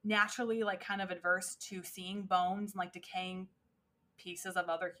naturally, like, kind of adverse to seeing bones and, like, decaying pieces of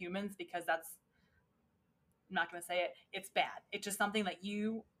other humans because that's, I'm not going to say it, it's bad. It's just something that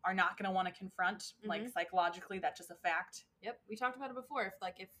you are not going to want to confront, like, psychologically. That's just a fact. Yep, we talked about it before.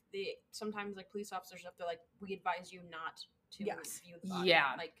 If sometimes like police officers up there, like, we advise you not to view the body.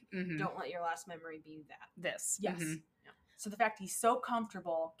 Yeah. Like, don't let your last memory be that. This. Yes. Mm-hmm. Yeah. So the fact he's so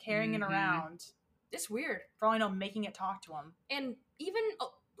comfortable carrying it around, It's weird. for all I know, making it talk to him. And even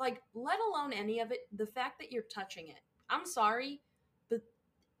like, let alone any of it, the fact that you're touching it. I'm sorry, but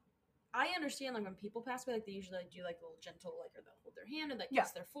I understand, like, when people pass away, like, they usually do like a little gentle, like, or they'll hold their hand and like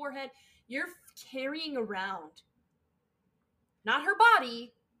kiss their forehead. You're carrying around not her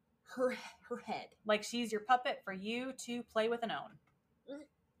body, her head. Like, she's your puppet for you to play with and own.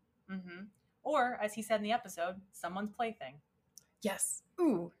 Mm-hmm. Or, as he said in the episode, someone's plaything. Yes.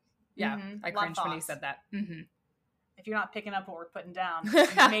 Ooh. Yeah. I cringed when he said that. Mm-hmm. If you're not picking up what we're putting down,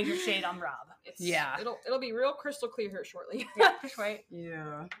 major shade on Rob. It'll be real crystal clear here shortly. Yeah, right.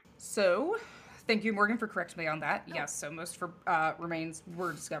 Yeah. So, thank you, Morgan, for correcting me on that. Oh. Yes, so most remains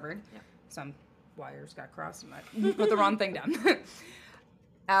were discovered. Yeah. Some wires got crossed and I put the wrong thing down.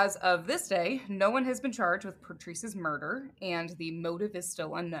 As of this day, no one has been charged with Patrice's murder, and the motive is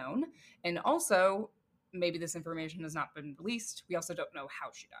still unknown. And also, maybe this information has not been released. We also don't know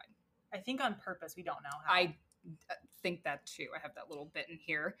how she died. I think on purpose, we don't know how. I think that too. I have that little bit in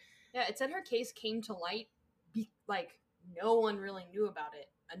here. Yeah, it said her case came to light, like, no one really knew about it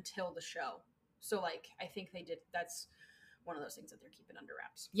until the show. So, like, I think that's one of those things that they're keeping under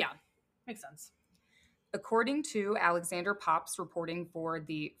wraps. Yeah. Makes sense. According to Alexander Pops reporting for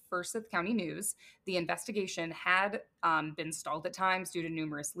the Forsyth County News, the investigation had been stalled at times due to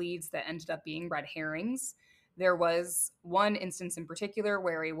numerous leads that ended up being red herrings. There was one instance in particular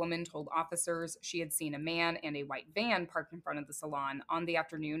where a woman told officers she had seen a man and a white van parked in front of the salon on the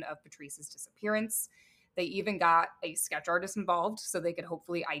afternoon of Patrice's disappearance. They even got a sketch artist involved so they could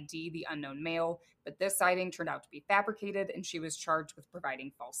hopefully ID the unknown male, but this sighting turned out to be fabricated, and she was charged with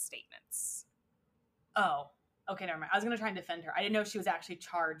providing false statements. Oh, okay, never mind. I was going to try and defend her. I didn't know she was actually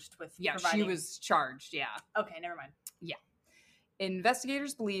charged with providing... she was charged, yeah. Okay, never mind. Yeah.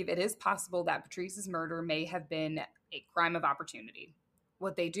 Investigators believe it is possible that Patrice's murder may have been a crime of opportunity.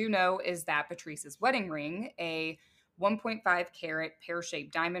 What they do know is that Patrice's wedding ring, a 1.5 carat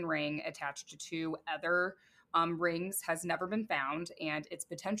pear-shaped diamond ring attached to 2 other rings, has never been found, and its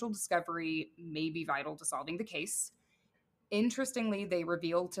potential discovery may be vital to solving the case. Interestingly, they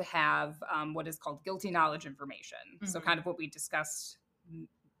revealed to have what is called guilty knowledge information. Mm-hmm. So kind of what we discussed,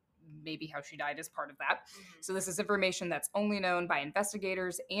 maybe how she died as part of that. Mm-hmm. So this is information that's only known by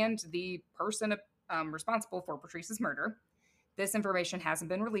investigators and the person responsible for Patrice's murder. This information hasn't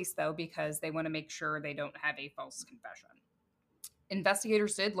been released, though, because they want to make sure they don't have a false confession.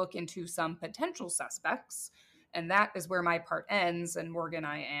 Investigators did look into some potential suspects, and that is where my part ends. And Morgan,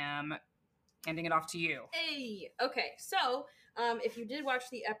 I am handing it off to you. Hey, okay. So if you did watch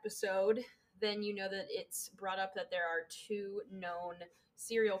the episode, then you know that it's brought up that there are 2 known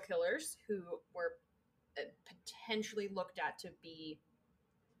serial killers who were potentially looked at to be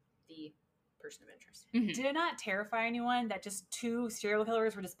the person of interest. Mm-hmm. Did it not terrify anyone that just 2 serial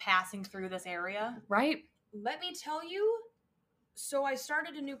killers were just passing through this area? Right. Let me tell you, so I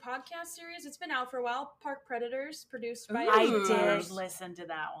started a new podcast series. It's been out for a while, Park Predators, produced by... I did listen to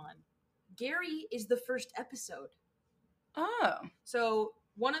that one. Gary is the first episode. Oh. So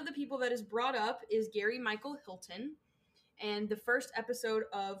one of the people that is brought up is Gary Michael Hilton. And the first episode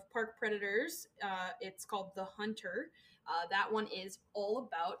of Park Predators, it's called The Hunter. That one is all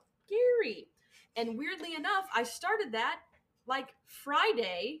about Gary. And weirdly enough, I started that like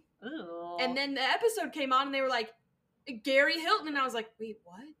Friday. Ooh. And then the episode came on and they were like, Gary Hilton. And I was like, wait,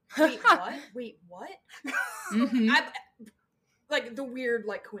 what? Wait, what? Wait, what? Mm-hmm. Like the weird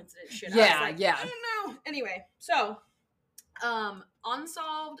like coincidence shit. Yeah, I was like, yeah. I don't know. Anyway, so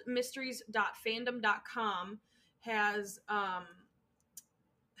unsolvedmysteries.fandom.com has let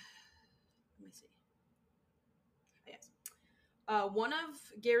me see. Yes. One of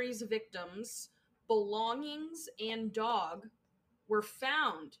Gary's victims' belongings and dog were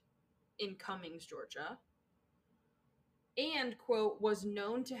found in Cummings, Georgia, and, quote, was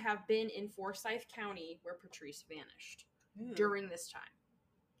known to have been in Forsyth County where Patrice vanished during this time.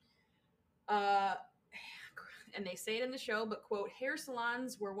 And they say it in the show, but, quote, hair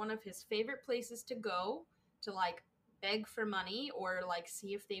salons were one of his favorite places to go to, like, beg for money or, like,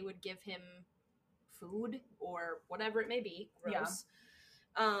 see if they would give him food or whatever it may be. Gross.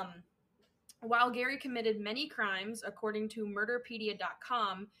 Yeah. While Gary committed many crimes, according to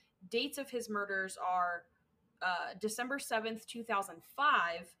Murderpedia.com, dates of his murders are December 7th,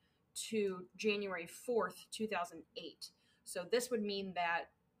 2005 to January 4th, 2008. So this would mean that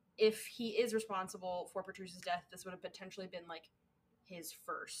if he is responsible for Patrice's death, this would have potentially been like his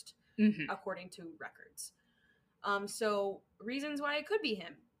first, according to records. So reasons why it could be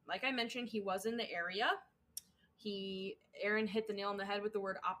him. Like I mentioned, he was in the area. Aaron hit the nail on the head with the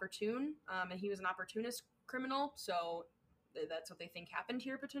word opportune, and he was an opportunist criminal, so that's what they think happened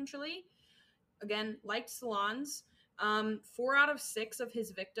here potentially. Again, liked salons. 4 out of 6 of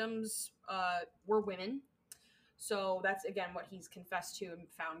his victims were women. So that's, again, what he's confessed to and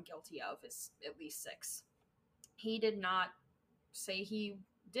found guilty of is at least 6. He did not say he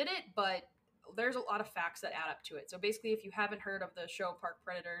did it, but there's a lot of facts that add up to it. So basically, if you haven't heard of the show Park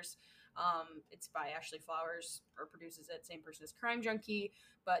Predators, it's by Ashley Flowers, or produces it, same person as Crime Junkie,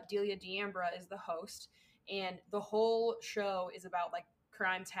 but Delia D'Ambra is the host. And the whole show is about, like,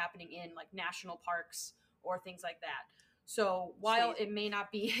 crimes happening in, like, national parks or things like that. So while it may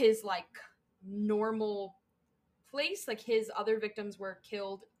not be his, like, normal place, like, his other victims were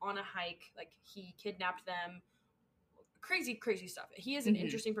killed on a hike, like, he kidnapped them, crazy stuff. He is an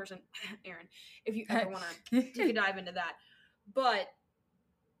interesting person, Aaron, if you ever want to take a dive into that. But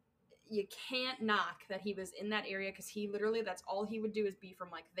you can't knock that he was in that area, because he literally, that's all he would do is be from,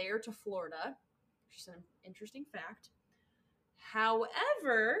 like, there to Florida, which is an interesting fact.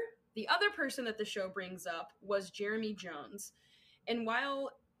 However, the other person that the show brings up was Jeremy Jones. And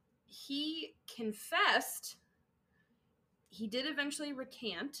while he confessed, he did eventually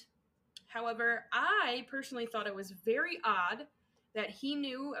recant. However, I personally thought it was very odd that he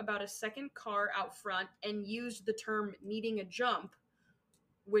knew about a second car out front and used the term needing a jump,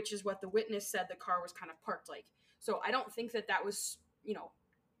 which is what the witness said the car was kind of parked like. So I don't think that was,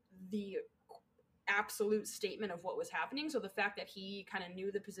 the absolute statement of what was happening. So the fact that he kind of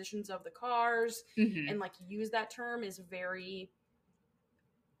knew the positions of the cars and, like, used that term is very...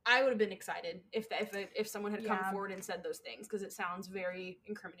 I would have been excited if someone had come Yeah. forward and said those things, because it sounds very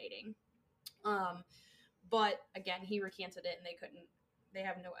incriminating. But again, he recanted it, and they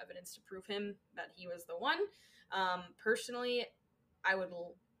have no evidence to prove him that he was the one. Personally, I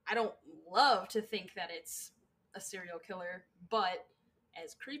don't love to think that it's a serial killer, but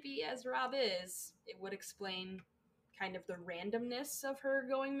as creepy as Rob is, it would explain kind of the randomness of her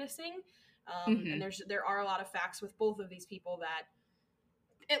going missing. And there are a lot of facts with both of these people that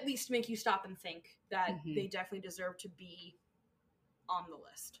at least make you stop and think that they definitely deserve to be on the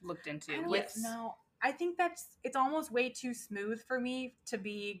list. Looked into. Yes. No, I think it's almost way too smooth for me to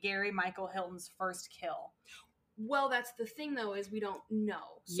be Gary Michael Hilton's first kill. Well, that's the thing, though, is we don't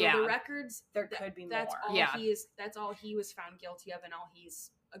know. So Yeah. the records, There could be that's more. all Yeah. that's all he was found guilty of, and all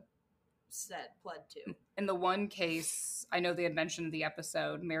he's pled to. In the one case, I know they had mentioned in the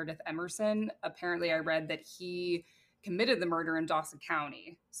episode, Meredith Emerson. Apparently, I read that he committed the murder in Dawson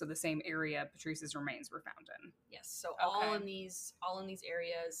County, so the same area Patrice's remains were found in. Yes, so all in these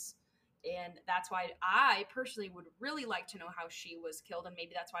areas, and that's why I personally would really like to know how she was killed, and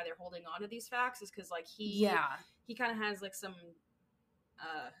maybe that's why they're holding on to these facts, is because like he kind of has like some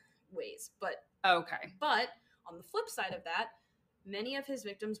ways, but Okay. But on the flip side of that, many of his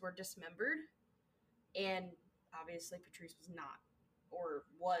victims were dismembered, and obviously Patrice was not, or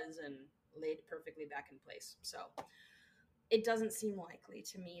was, and laid perfectly back in place. So it doesn't seem likely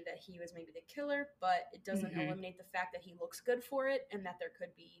to me that he was maybe the killer, but it doesn't eliminate the fact that he looks good for it, and that there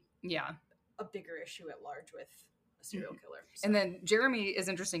could be a bigger issue at large with a serial killer. So. And then Jeremy is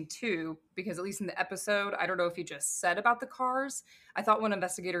interesting too, because at least in the episode, I don't know if he just said about the cars. I thought one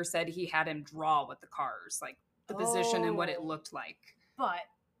investigator said he had him draw with the cars, like the position and what it looked like. But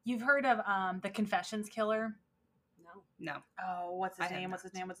you've heard of the Confessions killer? No. Oh, what's his name?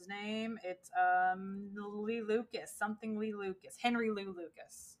 It's Lee Lucas. Something Lee Lucas. Henry Lee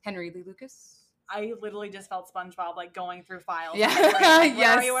Lucas. Henry Lee Lucas? I literally just felt SpongeBob like going through files. Yeah. Like,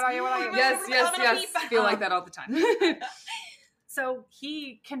 Yes. What are you? Yes. Feel like that all the time. So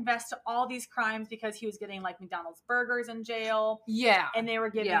he confessed to all these crimes because he was getting like McDonald's burgers in jail. Yeah. And they were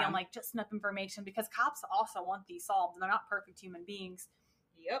giving him like just enough information because cops also want these solved and they're not perfect human beings.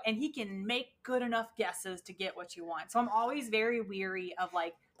 Yep. And he can make good enough guesses to get what you want. So I'm always very weary of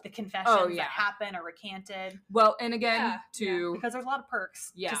like the confessions that happen or recanted. Well, and again, because there's a lot of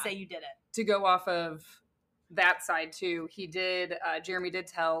perks to say you did it. To go off of that side too, Jeremy did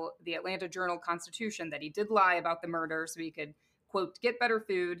tell the Atlanta Journal-Constitution that he did lie about the murder so he could, quote, get better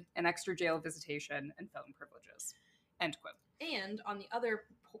food, an extra jail visitation, and phone privileges, end quote. And on the other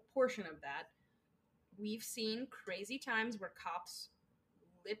portion of that, we've seen crazy times where cops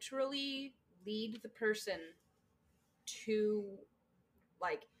literally lead the person to,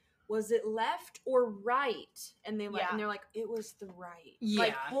 like, was it left or right? And and they're like, it was the right.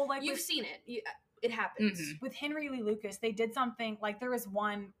 Yeah. Like you've seen it. It happens. With Henry Lee Lucas, they did something like there was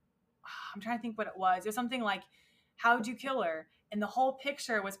one. I'm trying to think what it was. It was something like, "How'd you kill her?" And the whole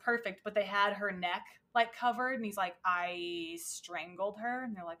picture was perfect, but they had her neck like covered, and he's like, "I strangled her,"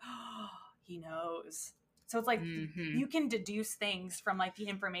 and they're like, "Oh, he knows." So it's like you can deduce things from like the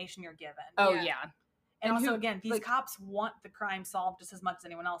information you're given. Oh yeah. And also, again, these cops want the crime solved just as much as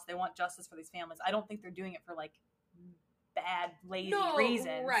anyone else. They want justice for these families. I don't think they're doing it for like bad, lazy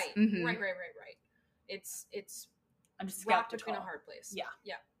reasons. Right. Right. It's I'm just rock skeptical. between a hard place. Yeah.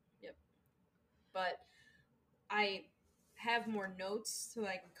 Yep. But I have more notes so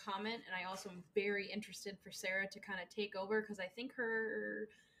I can comment, and I also am very interested for Sarah to kind of take over because I think we're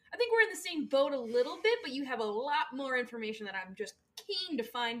in the same boat a little bit, but you have a lot more information that I'm just keen to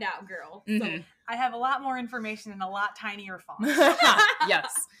find out, girl. So I have a lot more information in a lot tinier font.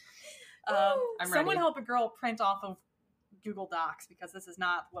 Yes. I'm someone ready. help a girl print off of Google Docs because this is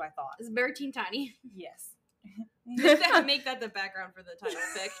not what I thought. It's very teeny tiny. Yes. Make that the background for the title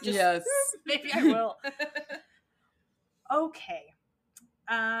pick. Yes. Maybe I will. Okay.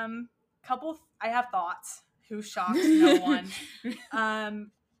 I have thoughts. Who shocked no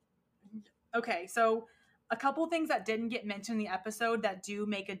one. Okay, so a couple things that didn't get mentioned in the episode that do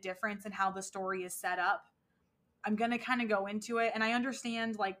make a difference in how the story is set up. I'm going to kind of go into it. And I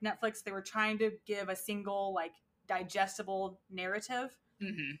understand, like, Netflix, they were trying to give a single, like, digestible narrative.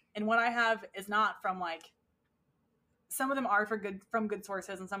 And what I have is not from, like, some of them are from good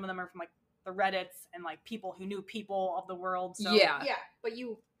sources, and some of them are from, like, the Reddits and, like, people who knew people of the world. So Yeah, but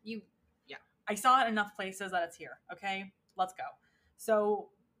you I saw it in enough places that it's here. Okay, let's go. So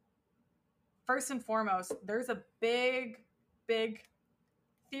first and foremost, there's a big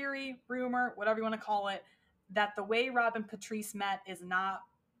theory, rumor, whatever you want to call it, that the way Rob and Patrice met is not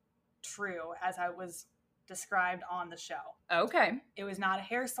true, as I was described on the show. Okay. It was not a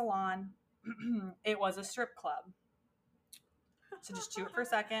hair salon. It was a strip club. So just chew it for a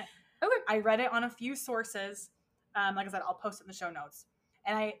second. Okay. I read it on a few sources. Like I said, I'll post it in the show notes.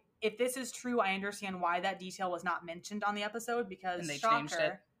 And if this is true, I understand why that detail was not mentioned on the episode, because And they shocker, changed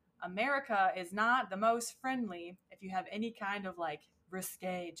it. America is not the most friendly if you have any kind of like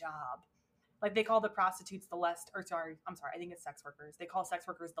risque job. Like they call the prostitutes the less, or sorry, I'm sorry, I think it's sex workers. They call sex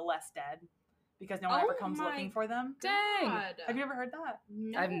workers the less dead because no one ever comes looking for them. Dang. God. Have you ever heard that?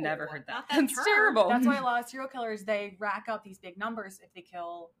 No, I've never heard that. not that That's term. terrible. That's why a lot of serial killers, they rack up these big numbers if they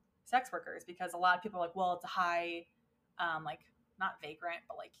kill sex workers, because a lot of people are like, well, it's a high, like, not vagrant,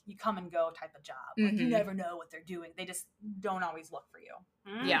 but like you come and go type of job. Like you Mhm. never know what they're doing. They just don't always look for you.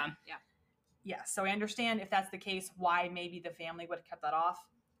 Yeah. Yeah. So I understand if that's the case, why maybe the family would have kept that off,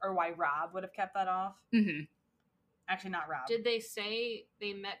 or why Rob would have kept that off. Mm-hmm. Actually, not Rob. Did they say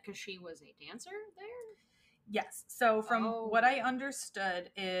they met because she was a dancer there? Yes. So from Oh. what I understood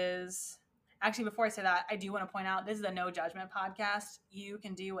is, actually, before I say that, I do want to point out this is a no judgment podcast. You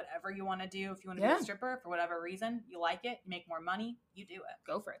can do whatever you want to do. If you want to be Yeah. a stripper for whatever reason, you like it, you make more money, you do it.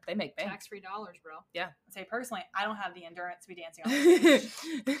 Go for it. They make bank. Tax-free dollars, bro. I say personally, I don't have the endurance to be dancing on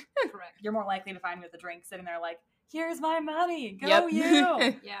stage. Correct. You're more likely to find me with a drink sitting there like, here's my money, go Yep.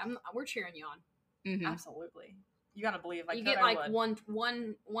 you. Yeah, we're cheering you on. Mhm. Absolutely. You gotta believe I You could, get I like would.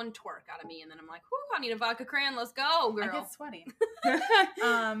 one twerk out of me, and then I'm like, "Whoo, I need a vodka crayon. Let's go, girl." I get sweaty.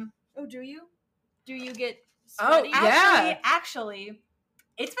 Oh, do you? Do you get Oh, sweaty? yeah. Actually,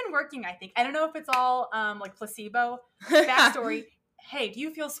 it's been working, I think. I don't know if it's all like placebo. Backstory. Hey, do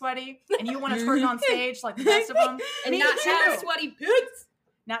you feel sweaty and you want to twerk on stage like the best of them? And Me not too. have sweaty pits.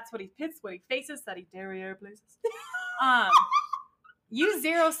 Not sweaty pits, sweaty faces, sweaty derriere places. Use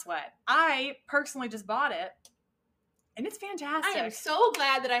Zero Sweat. I personally just bought it, and it's fantastic. I am so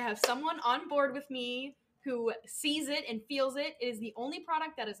glad that I have someone on board with me who sees it and feels it. It is the only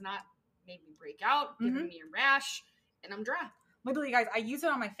product that has not made me break out, given me a rash, and I'm dry. Literally, guys, I use it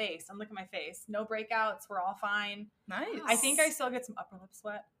on my face. I'm looking at my face. No breakouts. We're all fine. Nice. I think I still get some upper lip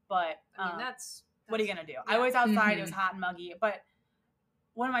sweat, but I mean, that's what are you gonna do? yeah. I was outside. It Mhm. was hot and muggy, but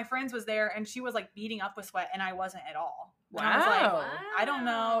one of my friends was there, and she was like beating up with sweat, and I wasn't at all. And I was Wow. like, I don't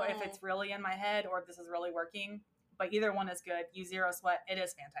know if it's really in my head or if this is really working, but either one is good. Use Zero Sweat. It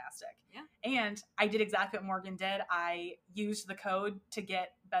is fantastic. Yeah. And I did exactly what Morgan did. I used the code to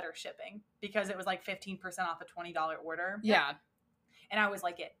get better shipping because it was like 15% off a $20 order. Yeah. And I was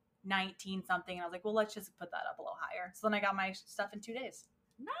like at 19 something, and I was like, well, let's just put that up a little higher. So then I got my stuff in 2 days.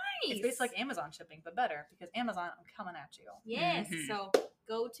 nice. It's basically like Amazon shipping, but better because Amazon, I'm coming at you. Yes. Mhm. So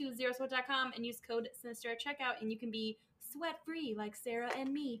go to zerosweat.com and use code Sinister at checkout, and you can be sweat free like Sarah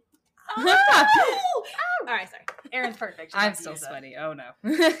and me. Oh! All right, sorry. Erin's perfect. She I'm knows to still use it. sweaty. Oh no.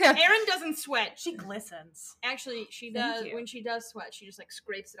 Erin doesn't sweat. She glistens. Actually, she Thank does. you. When she does sweat, she just like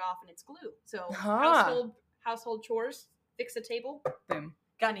scrapes it off and it's glue. So Ah. household chores, fix a table. Boom.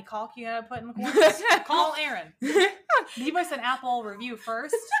 Got any caulk you gotta put in the corners? Call Erin. Leave us an Apple review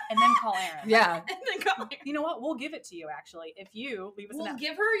first, and then call Erin. Yeah. And then call Erin. You know what? We'll give it to you actually if you leave us We'll an.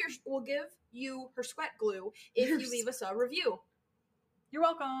 give you her sweat glue if Your you leave us a review. You're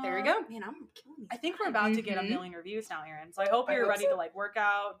welcome. There you go. Man, I'm killing these. I think we're about to get a Mhm. million reviews now, Erin. So I hope I you're hope ready so. to like work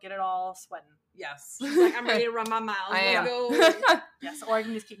out, get it all sweating. Yes. She's like, I'm ready to run my miles. I Let's am. go. Yes, or I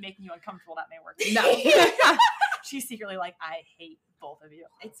can just keep making you uncomfortable. That may work. No. She's secretly like, I hate both of you.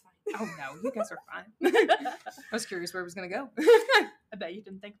 It's fine. Oh no, you guys are fine. I was curious where it was gonna go. I bet you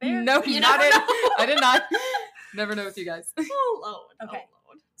didn't think there. No, You not never it. know. I did not. Never know with you guys. Oh, Lord. Okay. Oh,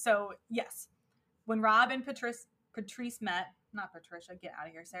 Lord. So yes, when Rob and Patrice met, not Patricia, get out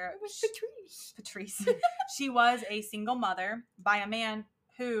of here, Sarah. It was Patrice. Patrice. She was a single mother by a man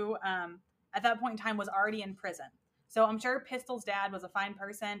who, at that point in time, was already in prison. So I'm sure Pistol's dad was a fine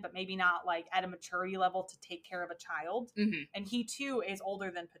person, but maybe not like at a maturity level to take care of a child. Mhm. And he too is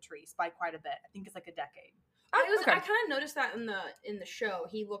older than Patrice by quite a bit. I think it's like a decade. I okay. kind of noticed that in the show.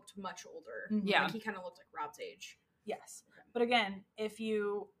 He looked much older. Yeah. Like, he kind of looked like Rob's age. Yes. But again, if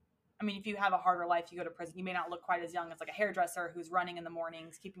you have a harder life, you go to prison, you may not look quite as young as like a hairdresser who's running in the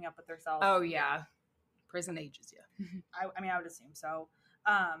mornings, keeping up with herself. Oh yeah. Prison ages you. I would assume so.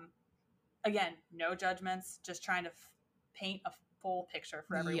 Again, no judgments, just trying to paint a full picture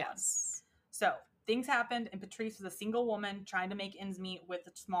for everyone. Yes. So things happened, and Patrice was a single woman trying to make ends meet with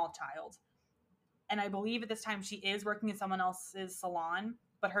a small child. And I believe at this time she is working in someone else's salon,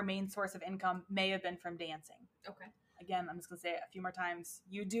 but her main source of income may have been from dancing. Okay. Again, I'm just going to say it a few more times.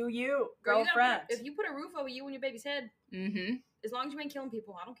 You do you, Girl, you gotta girlfriend. if you put a roof over you and your baby's head, Mm-hmm. as long as you ain't killing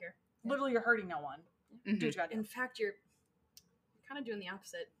people, I don't care. Literally, you're hurting no one. Do what you gotta do. In fact, you're kind of doing the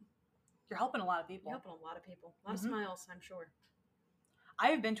opposite. You're helping a lot of You're people. helping a lot of people. A lot of smiles, I'm sure. I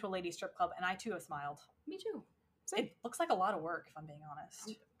have been to a ladies strip club, and I too have smiled. Me too. It looks like a lot of work, if I'm being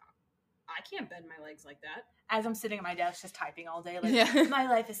honest. I can't bend my legs like that. As I'm sitting at my desk just typing all day, like, Yeah. my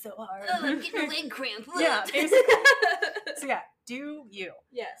life is so hard. Oh, I'm getting a leg cramp. Yeah, basically. So yeah, do you.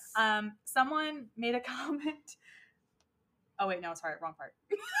 Yes. Someone made a comment. Oh wait, no, sorry, wrong part.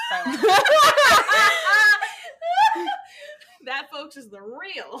 Sorry. That, folks, is the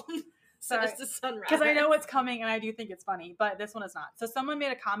real Sorry. Says the Sunrise. Because I know what's coming and I do think it's funny, but this one is not. So someone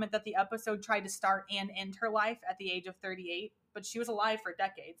made a comment that the episode tried to start and end her life at the age of 38, but she was alive for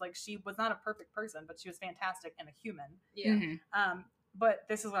decades. Like, she was not a perfect person, but she was fantastic and a human. Yeah. Mm-hmm. But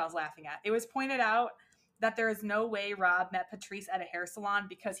this is what I was laughing at. It was pointed out that there is no way Rob met Patrice at a hair salon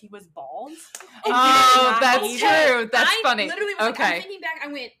because he was bald. Oh, that's true. That's I funny. Literally was Okay. like, I'm thinking back, I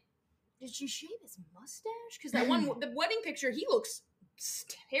went, did she shave his mustache? Because that one, the wedding picture, he looks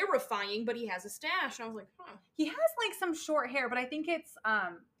terrifying, but he has a stash. And I was like, huh. He has like some short hair, but I think it's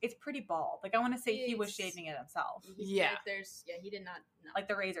pretty bald. Like, I want to say he was shaving it himself. Yeah. He did not know. Like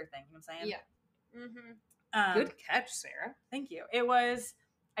the razor thing, you know what I'm saying? Yeah. Mm-hmm. Good catch, Sarah. Thank you.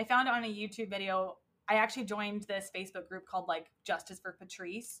 I found it on a YouTube video. I actually joined this Facebook group called like Justice for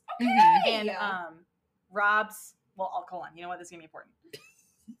Patrice. Mm-hmm. And Rob's, well, I'll call on. You know what? This is gonna be important.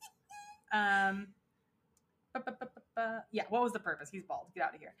 Yeah, what was the purpose? He's bald. Get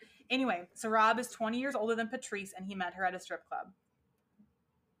out of here. Anyway, so Rob is 20 years older than Patrice, and he met her at a strip club.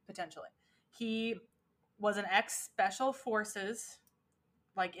 Potentially. He was an ex-special forces,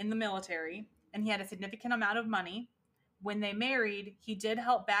 like in the military, and he had a significant amount of money. When they married, he did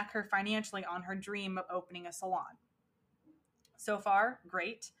help back her financially on her dream of opening a salon. So far,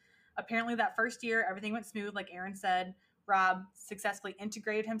 great. Apparently that first year, everything went smooth. Like Aaron said, Rob successfully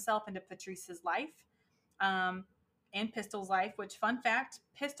integrated himself into Patrice's life and Pistol's life, which, fun fact,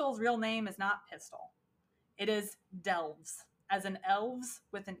 Pistol's real name is not Pistol. It is Delves, as in elves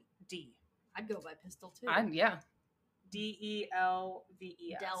with an D. I'd go by Pistol, too. Yeah.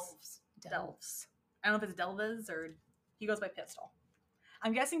 Delves. Delves. I don't know if it's Delves or he goes by Pistol.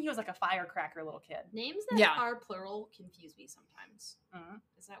 I'm guessing he was like a firecracker little kid. Names that are plural confuse me sometimes. Mm-hmm.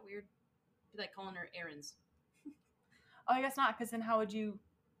 Is that weird? Be like calling her Aaron's. Oh, I guess not, because then how would you...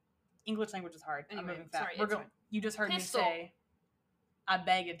 English language is hard. Anyway, I'm moving fast. sorry, You just heard Pistol. me say, I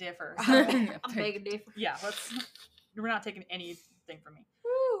beg a differ. So, I'm begging different. yeah, we're not taking anything from me.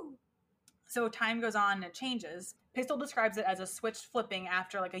 Woo. So time goes on and it changes. Pistol describes it as a switch flipping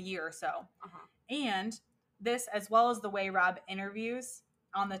after like a year or so. Uh-huh. And this, as well as the way Rob interviews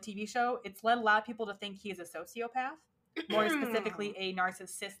on the TV show, it's led a lot of people to think he is a sociopath, more specifically a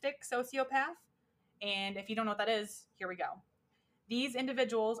narcissistic sociopath. And if you don't know what that is, here we go. These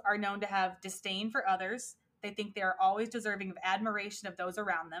individuals are known to have disdain for others. They think they are always deserving of admiration of those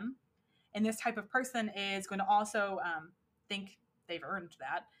around them. And this type of person is going to also think they've earned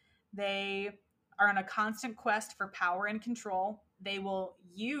that. They are on a constant quest for power and control. They will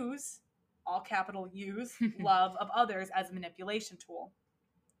use, all capital use, love of others as a manipulation tool.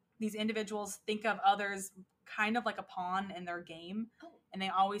 These individuals think of others kind of like a pawn in their game, and they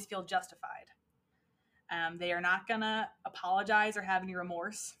always feel justified. They are not going to apologize or have any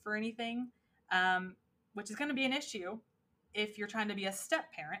remorse for anything, which is going to be an issue if you're trying to be a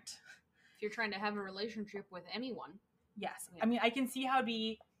step parent. If you're trying to have a relationship with anyone. Yes. Yeah. I mean, I can see how it'd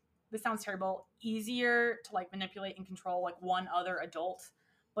be, this sounds terrible, easier to like manipulate and control like one other adult,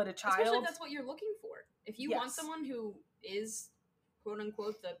 but a child. Especially if that's what you're looking for. If you want Yes. someone who is quote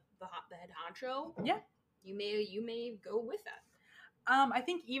unquote the head honcho, Yeah. you may go with that. I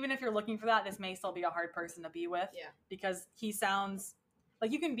think even if you're looking for that, this may still be a hard person to be with. Yeah. Because he sounds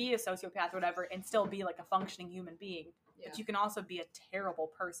like you can be a sociopath or whatever and still be like a functioning human being. Yeah. But you can also be a terrible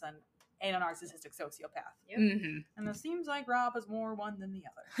person and a narcissistic sociopath. Yep. Mm-hmm. And it seems like Rob is more one than the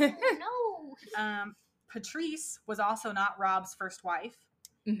other. Oh, no. Patrice was also not Rob's first wife.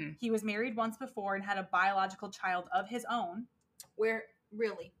 Mm-hmm. He was married once before and had a biological child of his own. Where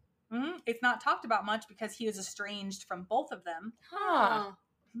really? Mm-hmm. It's not talked about much because he is estranged from both of them. Huh.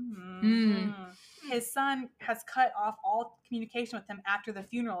 Mm-hmm. His son has cut off all communication with him after the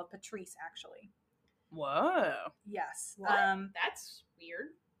funeral of Patrice, actually. Whoa. Yes. What? That's weird.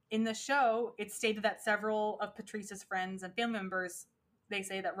 In the show, it's stated that several of Patrice's friends and family members, they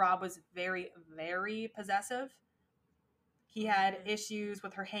say that Rob was very, very possessive. He had issues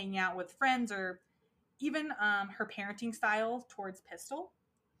with her hanging out with friends or even her parenting style towards Pistol.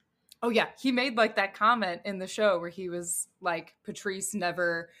 Oh yeah, he made like that comment in the show where he was like, Patrice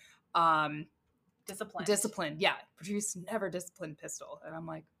never disciplined. Yeah, Patrice never disciplined Pistol, and I'm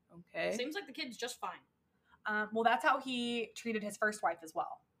like, okay. Seems like the kid's just fine. Well, that's how he treated his first wife as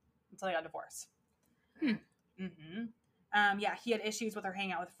well. until they got divorced. Hmm. Yeah, he had issues with her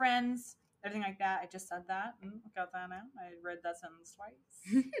hanging out with friends, everything like that. I just said that. Got that out. I read that sentence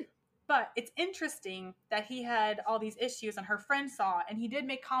twice. But it's interesting that he had all these issues and her friend saw it, and he did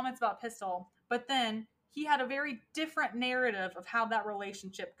make comments about Pistol, but then he had a very different narrative of how that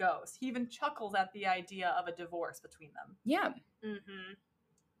relationship goes. He even chuckles at the idea of a divorce between them. Yeah.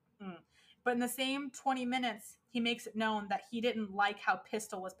 But in the same 20 minutes, he makes it known that he didn't like how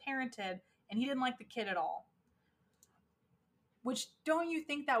Pistol was parented, and he didn't like the kid at all. Which, don't you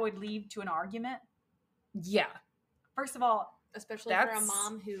think that would lead to an argument? Yeah. First of all, especially for a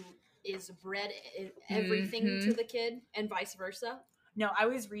mom who is bred everything to the kid and vice versa. No, I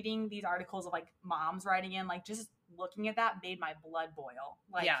was reading these articles of like moms writing in, like just looking at that made my blood boil.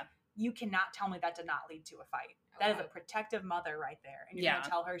 Like, you cannot tell me that did not lead to a fight. That is a protective mother right there. And you're going to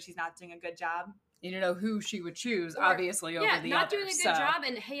tell her she's not doing a good job? You don't know who she would choose, obviously, over the not other. Doing a good job,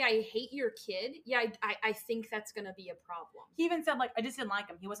 and hey, I hate your kid. Yeah, I think that's going to be a problem. He even said, like, I just didn't like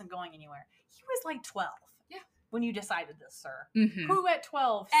him. He wasn't going anywhere. He was like 12. Yeah. When you decided this, sir. Mm-hmm. Who at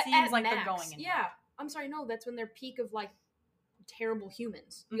 12 seems like they're going anywhere? Yeah. I'm sorry, no, that's when they're peak of, like, terrible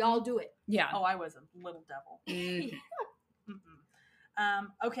humans. We all do it. Yeah. Oh, I was a little devil.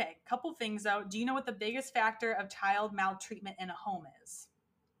 Okay, couple things, though. Do you know what the biggest factor of child maltreatment in a home is?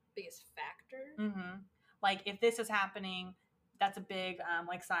 Biggest factor? Like, if this is happening, that's a big,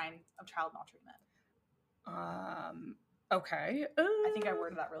 like, sign of child maltreatment. Okay. I think I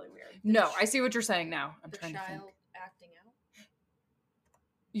worded that really weird. No, I see what you're saying now. I'm trying to think. The child acting out?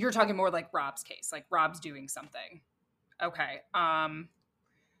 You're talking more like Rob's case. Like, Rob's doing something. Okay.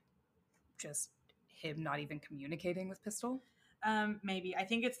 Just him not even communicating with Pistol? Maybe. I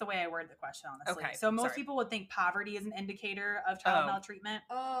think it's the way I worded the question, honestly. Okay. So most people would think poverty is an indicator of child maltreatment.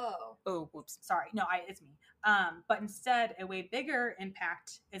 Oh, whoops. Sorry. No, it's me. But instead, a way bigger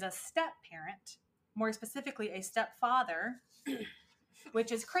impact is a step parent, more specifically a stepfather,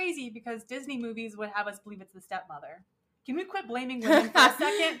 which is crazy because Disney movies would have us believe it's the stepmother. Can we quit blaming women for a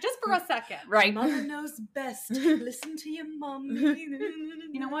second? Just for a second. Right. Mother knows best. Listen to your mom.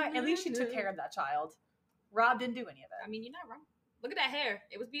 You know what? At least she took care of that child. Rob didn't do any of it. I mean, you're not wrong. Look at that hair.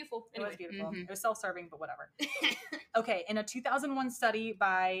 It was beautiful. Anyway. It was beautiful. It was self-serving, but whatever. Okay, in a 2001 study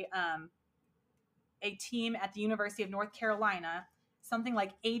by a team at the University of North Carolina, something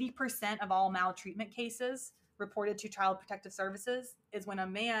like 80% of all maltreatment cases reported to Child Protective Services is when a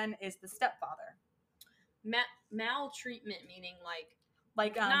man is the stepfather. Maltreatment meaning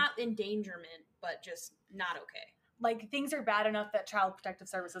like not endangerment, but just not okay. Like things are bad enough that Child Protective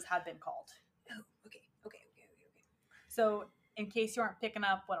Services have been called. Oh, okay. So, in case you aren't picking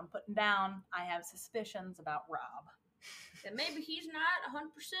up what I'm putting down, I have suspicions about Rob. That maybe he's not 100%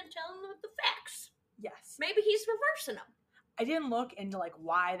 telling them the facts. Yes. Maybe he's reversing them. I didn't look into like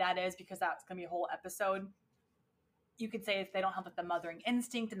why that is because that's going to be a whole episode. You could say if they don't have like the mothering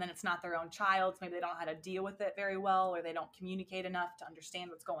instinct and then it's not their own child, so maybe they don't know how to deal with it very well or they don't communicate enough to understand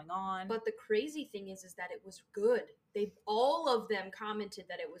what's going on. But the crazy thing is that it was good. All of them commented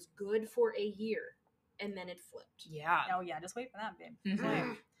that it was good for a year. And then it flipped. Yeah. Oh, yeah. Just wait for that, babe.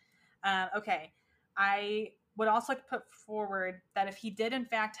 Okay. I would also like to put forward that if he did, in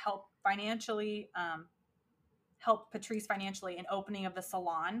fact, help Patrice financially in opening of the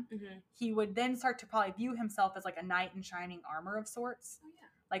salon, he would then start to probably view himself as like a knight in shining armor of sorts. Oh, yeah.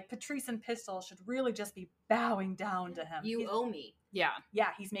 Like Patrice and Pistol should really just be bowing down to him. You owe me. Yeah. Yeah.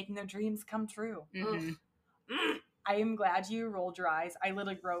 He's making their dreams come true. I am glad you rolled your eyes. I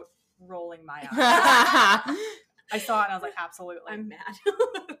literally wrote rolling my eyes. I saw it and I was like, absolutely. I'm mad.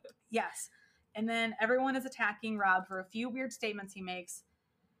 Yes. And then everyone is attacking Rob for a few weird statements he makes.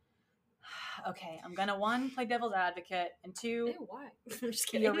 Okay, I'm gonna 1, play devil's advocate, and 2, Ew, why? I'm just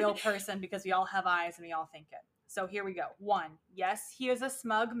kidding. Be a real person because we all have eyes and we all think it. So here we go. 1, yes, he is a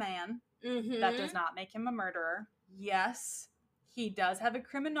smug man. That does not make him a murderer. Yes, he does have a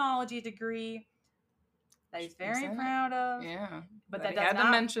criminology degree that he's very proud of. Yeah. But that does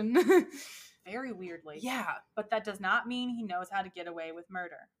not mention very weirdly. Yeah. But that does not mean he knows how to get away with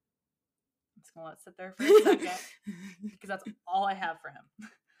murder. I'm just gonna let it sit there for a second because that's all I have for him.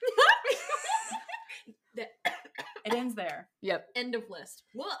 It ends there. Yep. End of list.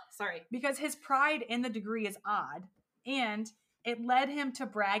 What? Sorry. Because his pride in the degree is odd, and it led him to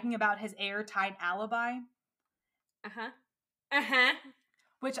bragging about his airtight alibi.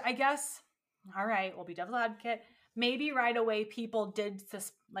 Which I guess, all right, we'll be devil's advocate. Maybe right away people did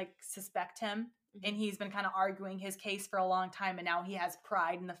suspect him, and he's been kind of arguing his case for a long time, and now he has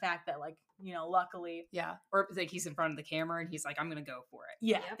pride in the fact that, like, you know, luckily. Yeah. Or like he's in front of the camera and he's like, I'm going to go for it.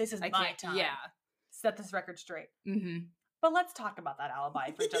 Yeah, this is my time. Yeah. Set this record straight. But let's talk about that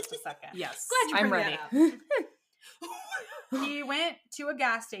alibi for just a second. Yes, Glad you I'm bring ready. that He went to a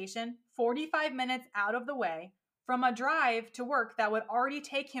gas station 45 minutes out of the way from a drive to work that would already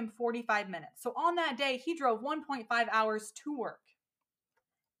take him 45 minutes. So on that day, he drove 1.5 hours to work.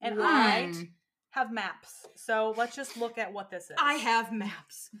 And I have maps. So let's just look at what this is. I have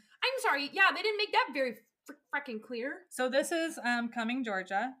maps. I'm sorry. Yeah, they didn't make that very freaking clear. So this is Cumming,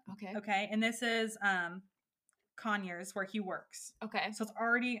 Georgia. Okay. Okay. And this is Conyers, where he works. Okay. So it's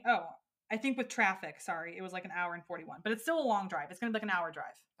already, I think with traffic, sorry, it was like an hour and 41. But it's still a long drive. It's going to be like an hour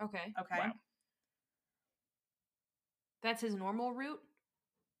drive. Okay. Okay. Wow. That's his normal route?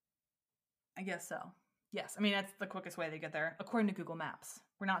 I guess so. Yes. I mean, that's the quickest way to get there, according to Google Maps.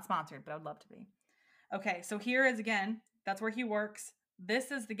 We're not sponsored, but I would love to be. Okay. So here is, again, that's where he works.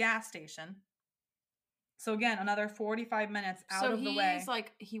 This is the gas station. So again, another 45 minutes out of the way. So he's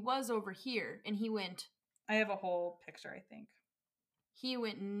like, he was over here, and he went... I have a whole picture, I think. He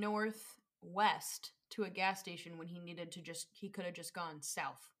went northwest to a gas station when he needed to he could have just gone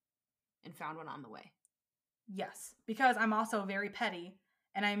south and found one on the way. Yes, because I'm also very petty,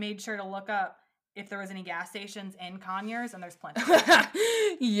 and I made sure to look up if there was any gas stations in Conyers, and there's plenty.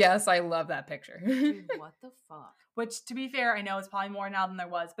 Yes, I love that picture. Dude, what the fuck? Which, to be fair, I know it's probably more now than there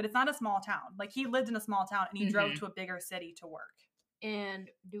was, but it's not a small town. Like, he lived in a small town, and he drove to a bigger city to work. And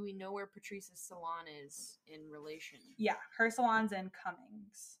do we know where Patrice's salon is in relation? Yeah, her salon's in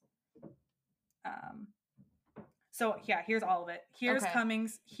Cummings. So yeah, here's all of it. Here's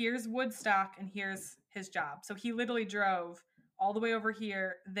Cummings, here's Woodstock, and here's his job. So he literally drove all the way over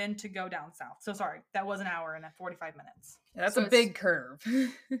here, then to go down south. So sorry, that was an hour and 45 minutes. Yeah, that's a big curve.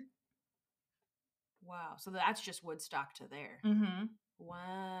 Wow. So that's just Woodstock to there. Mm-hmm.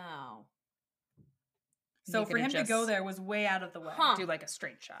 Wow. So for him to go there was way out of the way. Do like a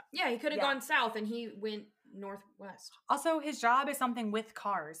straight shot. Yeah, he could have gone south, and he went northwest. Also, his job is something with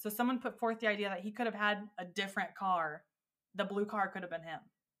cars. So someone put forth the idea that he could have had a different car. The blue car could have been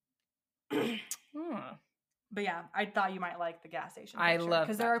him. But yeah, I thought you might like the gas station picture. I love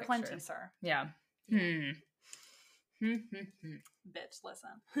because there are plenty, sir. Yeah. Bitch,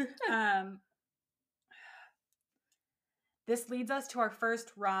 listen. This leads us to our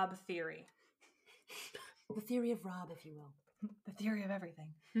first Rob theory. The theory of Rob, if you will. The theory of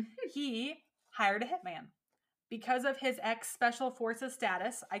everything. He hired a hitman. Because of his ex-Special Forces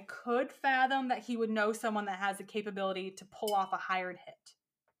status, I could fathom that he would know someone that has the capability to pull off a hired hit.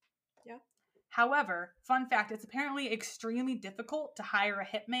 Yeah. However, fun fact, it's apparently extremely difficult to hire a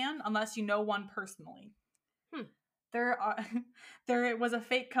hitman unless you know one personally. There was a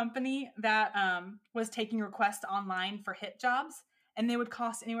fake company that was taking requests online for hit jobs, and they would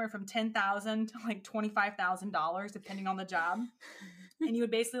cost anywhere from $10,000 to like $25,000 depending on the job. And you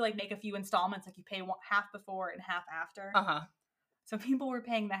would basically like make a few installments, like you pay half before and half after. So people were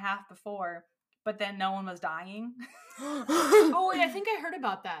paying the half before, but then no one was dying. Oh wait, I think I heard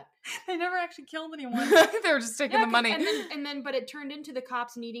about that. They never actually killed anyone. They were just taking the money. And then, but it turned into the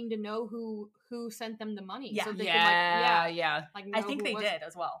cops needing to know who sent them the money. Yeah. So they Like I think they did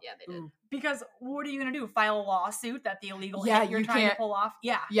as well. Yeah, they did. Because what are you going to do? File a lawsuit that the illegal hit you're trying to pull off?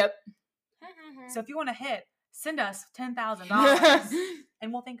 Yeah. Yep. So if you want to hit, send us $10,000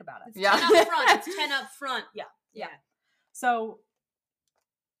 and we'll think about it. Yeah. 10 up front. It's 10 up front. Yeah. So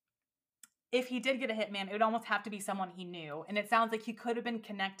if he did get a hitman, it would almost have to be someone he knew. And it sounds like he could have been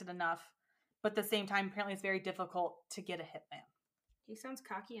connected enough, but at the same time, apparently it's very difficult to get a hitman. He sounds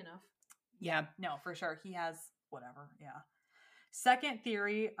cocky enough. Yeah, no, for sure. He has whatever. Yeah. Second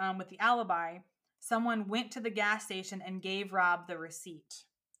theory, with the alibi, someone went to the gas station and gave Rob the receipt.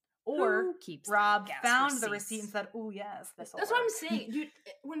 Or Rob found the receipt and said, "Oh yes, that's what I'm saying, dude."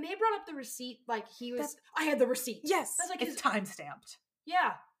 When they brought up the receipt, like I had the receipt. Yes, that's like it's time stamped.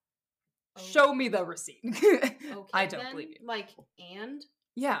 Yeah. Show me the receipt. Okay, I don't believe you. Like, and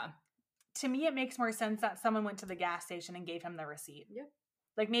yeah, to me, it makes more sense that someone went to the gas station and gave him the receipt. Yep.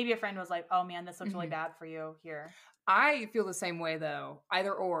 Like maybe a friend was like, "Oh man, this looks really bad for you." Here, I feel the same way though.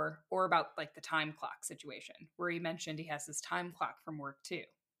 Either or about like the time clock situation where he mentioned he has this time clock from work too.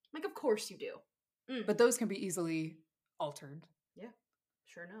 Like, of course you do. But those can be easily altered. Yeah,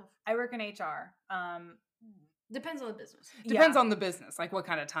 sure enough. I work in HR. Depends on the business. Depends on the business, like what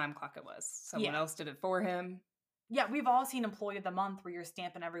kind of time clock it was. Someone else did it for him. Yeah, we've all seen Employee of the Month where you're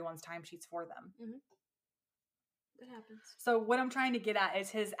stamping everyone's timesheets for them. It happens. So what I'm trying to get at is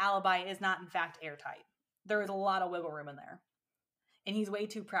his alibi is not in fact airtight. There is a lot of wiggle room in there. And he's way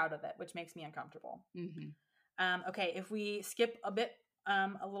too proud of it, which makes me uncomfortable. Okay, if we skip a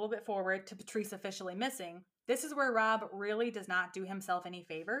little bit forward to Patrice officially missing, this is where Rob really does not do himself any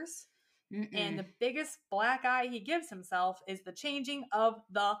favors And the biggest black eye he gives himself is the changing of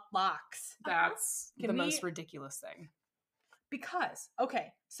the locks. That's the most ridiculous thing. Because,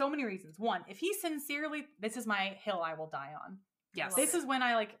 okay, so many reasons. One, if he sincerely, this is my hill I will die on. Yes. This is when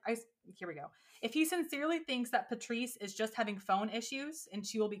here we go. If he sincerely thinks that Patrice is just having phone issues and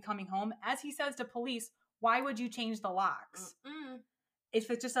she will be coming home, as he says to police, why would you change the locks?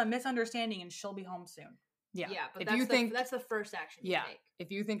 If it's just a misunderstanding and she'll be home soon. Yeah, but that's the first action you take. If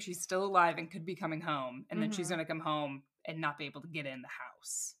you think she's still alive and could be coming home, and then she's going to come home and not be able to get in the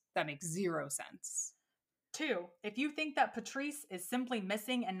house, that makes zero sense. 2, if you think that Patrice is simply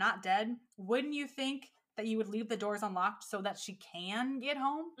missing and not dead, wouldn't you think that you would leave the doors unlocked so that she can get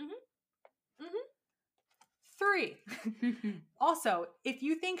home? 3, also, if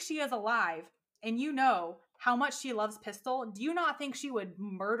you think she is alive and you know how much she loves Pistol, do you not think she would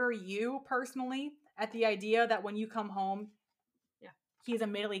murder you personally at the idea that when you come home, he's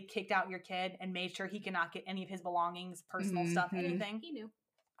immediately kicked out your kid and made sure he cannot get any of his belongings, personal stuff, anything? He knew.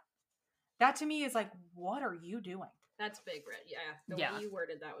 That to me is like, what are you doing? That's big, Red. Yeah, the way you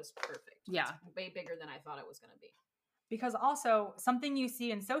worded that was perfect. Yeah. It's way bigger than I thought it was going to be. Because also, something you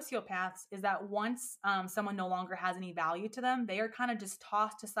see in sociopaths is that once someone no longer has any value to them, they are kind of just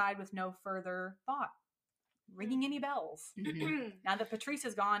tossed aside with no further thought. Ringing any bells. Now that Patrice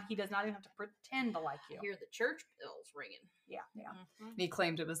is gone, he does not even have to pretend to like you. I hear the church bells ringing. Yeah. And he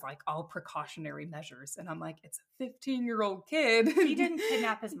claimed it was like all precautionary measures. And I'm like, it's a 15-year-old kid. He didn't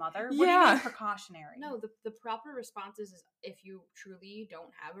kidnap his mother. What do you mean precautionary? No, the proper response is if you truly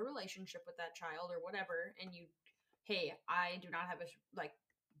don't have a relationship with that child or whatever, and you, hey, I do not have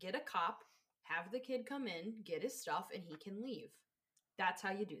get a cop, have the kid come in, get his stuff, and he can leave. That's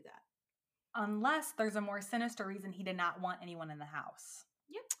how you do that. Unless there's a more sinister reason he did not want anyone in the house.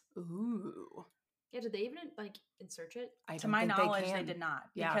 Yep. Ooh. Yeah, did they even search it? To my knowledge, they did not.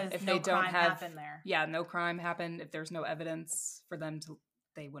 Yeah, because if no they don't crime happened there. Yeah, no crime happened. If there's no evidence for them to,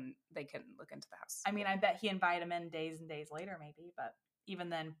 they couldn't look into the house. I mean, I bet he invited him in days and days later, maybe, but even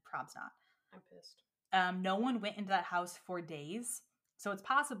then, probs not. I'm pissed. No one went into that house for days, so it's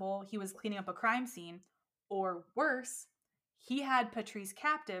possible he was cleaning up a crime scene, or worse, he had Patrice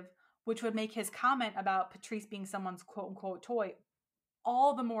captive, which would make his comment about Patrice being someone's quote-unquote toy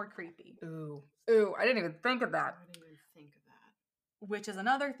all the more creepy. Ooh, I didn't even think of that. Which is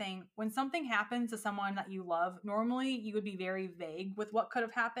another thing. When something happens to someone that you love, normally you would be very vague with what could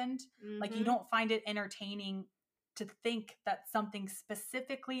have happened. Like, you don't find it entertaining to think that something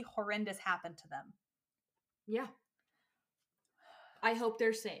specifically horrendous happened to them. Yeah. I hope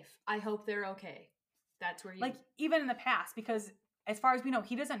they're safe. I hope they're okay. That's where you... Like, even in the past, because as far as we know,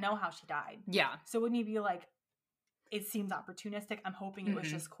 he doesn't know how she died. Yeah. So wouldn't he be like, it seems opportunistic. I'm hoping it was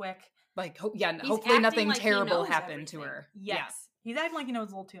just quick. Like, hopefully nothing terrible happened to her. Yes. Yeah. He's acting like he knows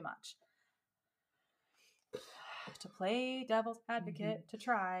a little too much. To play devil's advocate, to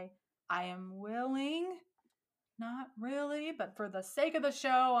try, I am willing, not really, but for the sake of the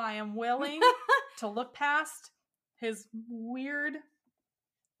show, I am willing to look past his weird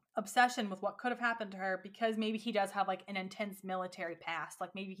obsession with what could have happened to her, because maybe he does have like an intense military past.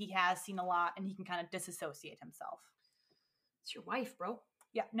 Like, maybe he has seen a lot and he can kind of disassociate himself. It's your wife, bro.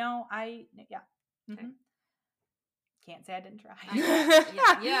 Yeah, no, Okay. Can't say I didn't try.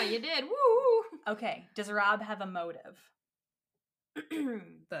 Yeah, you did. Woo! Okay, does Rob have a motive?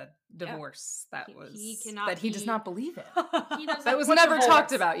 The divorce he does not believe it. He doesn't. That was never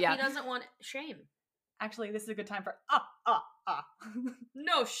talked about. Yeah, he doesn't want shame. Actually, this is a good time for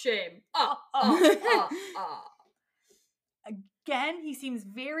No shame. Again, he seems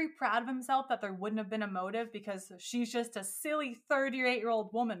very proud of himself that there wouldn't have been a motive, because she's just a silly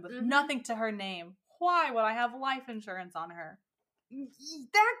 38-year-old woman with nothing to her name. Why would I have life insurance on her?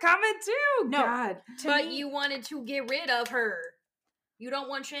 That comment too. No, God. But you wanted to get rid of her. You don't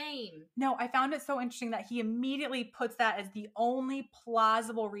want shame. No, I found it so interesting that he immediately puts that as the only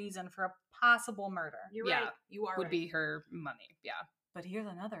plausible reason for a possible murder. You're right. You are would be her money. Yeah. But here's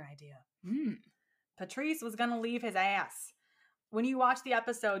another idea. Patrice was going to leave his ass. When you watch the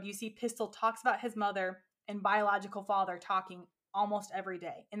episode, you see Pistol talks about his mother and biological father talking almost every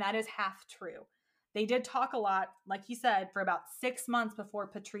day. And that is half true. They did talk a lot, like he said, for about 6 months before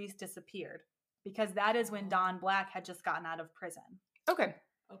Patrice disappeared, because that is when Don Black had just gotten out of prison. Okay.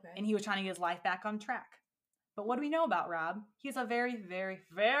 And he was trying to get his life back on track. But what do we know about Rob? He's a very, very,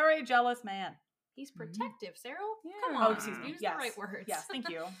 very jealous man. He's protective, Sarah. Yeah. Come on. Oh, excuse me. Use the right words. Yes, thank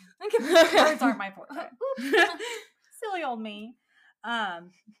you. Words aren't my forte. Silly old me.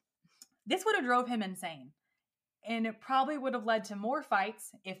 This would have drove him insane. And it probably would have led to more fights,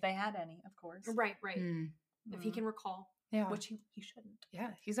 if they had any, of course. Right. If he can recall. Yeah. which he shouldn't.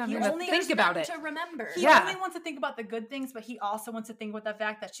 Yeah, he's not He even only- to think about it. To remember. He Yeah. only wants to think about the good things, but he also wants to think about the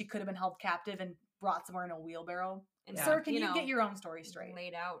fact that she could have been held captive and brought somewhere in a wheelbarrow. And Yeah. Sir, can you you know, get your own story straight?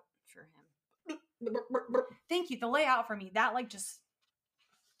 laid out for him. Thank you. The layout for me, that like just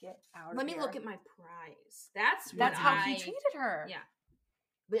get out of Let me here. look at my prize. That's That's how I, he treated her. Yeah.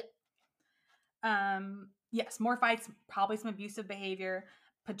 Blech. Yes, more fights, probably some abusive behavior.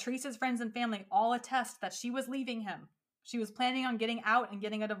 Patrice's friends and family all attest that she was leaving him. She was planning on getting out and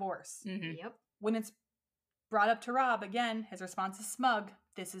getting a divorce. Mhm. Yep. When it's brought up to Rob, again, his response is smug.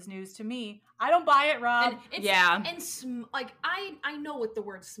 This is news to me. I don't buy it, Rob. And it's, Yeah. And like I know what the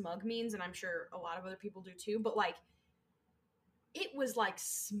word smug means, and I'm sure a lot of other people do too. But like, it was like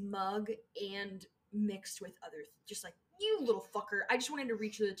smug and mixed with other, just like, you little fucker. I just wanted to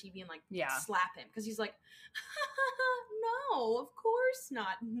reach to the TV and like slap him because he's like, no, of course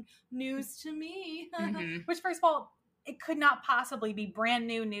not. News to me. Mhm. Which, first of all, it could not possibly be brand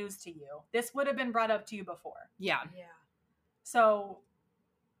new news to you. This would have been brought up to you before. Yeah. Yeah. So,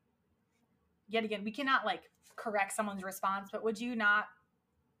 yet again, we cannot like correct someone's response, but would you not?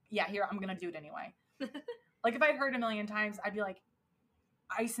 Yeah, here, I'm going to do it anyway. Like, if I'd heard a million times, I'd be like,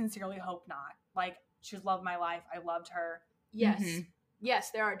 I sincerely hope not. Like, she's loved my life. I loved her. Yes. Mhm.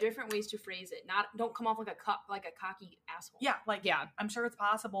 Yes, there are different ways to phrase it. Don't come off like a cocky asshole. Yeah, like, Yeah. I'm sure it's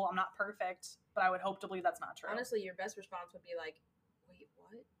possible. I'm not perfect, but I would hope to believe that's not true. Honestly, your best response would be like, wait,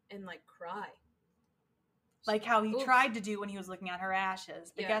 what? And like cry. Like how he Oops. tried to do when he was looking at her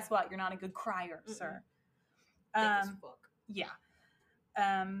ashes. But Yeah. guess what? You're not a good crier, sir. Thick as fuck. Yeah.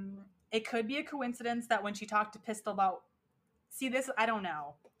 It could be a coincidence that when she talked to Pistol about, see this, I don't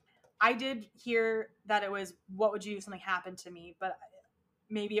know. I did hear that it was, what would you do if something happened to me? But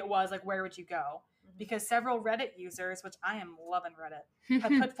maybe it was like, where would you go? Because several Reddit users, which I am loving Reddit,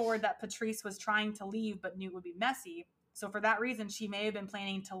 had put forward that Patrice was trying to leave but knew it would be messy. So for that reason, she may have been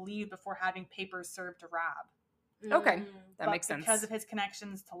planning to leave before having papers served to Rob. Okay. That But makes sense. because of his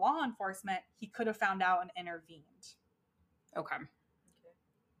connections to law enforcement, he could have found out and intervened. Okay.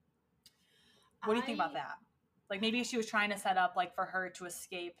 What do you think about that? Like maybe she was trying to set up like for her to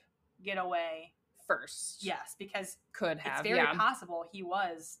escape, get away. First. Yes, because Could have. it's very Yeah. possible he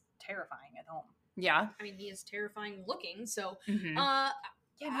was terrifying at home. Yeah. I mean, he is terrifying looking, so Mhm.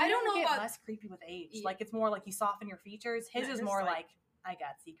 Yeah, I don't know get about less creepy with age. Yeah. Like it's more like you soften your features. His Yeah, is his more like- I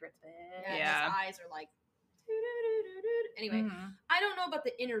got secrets, bitch. Yeah. his eyes are like doo-doo-doo-doo-doo. Anyway, Mhm. I don't know about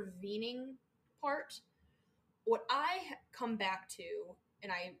the intervening part. What I come back to,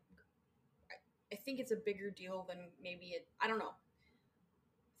 and I think it's a bigger deal than maybe it. I don't know.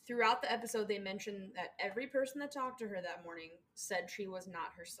 Throughout the episode, they mentioned that every person that talked to her that morning said she was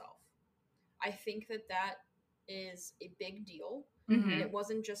not herself. I think that is a big deal. Mhm. And it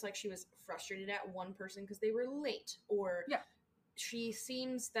wasn't just like she was frustrated at one person because they were late, or Yeah.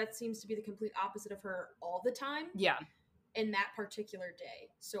 that seems to be the complete opposite of her all the time Yeah. in that particular day.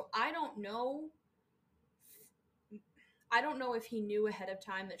 So I don't know if he knew ahead of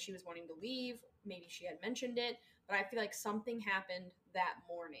time that she was wanting to leave. Maybe she had mentioned it, but I feel like something happened that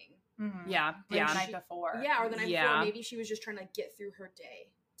morning. Mhm. Yeah. Like the Yeah. night before. Yeah, or the night Yeah. before. Maybe she was just trying to get through her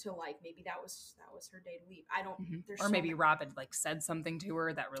day to like maybe that was her day to leave. I don't. Mhm. There's Or so maybe many- Rob had like said something to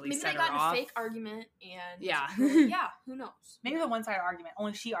her that really maybe set they her got in off. a fake argument and Yeah. yeah, who knows? Maybe the one-sided argument.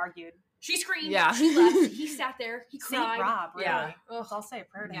 Only she argued. She screamed. Yeah. She left. He sat there. He Saint cried. Rob, really. Yeah. Ugh. I'll say a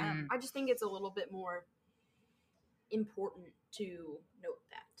prayer to Yeah, him. I just think it's a little bit more important to note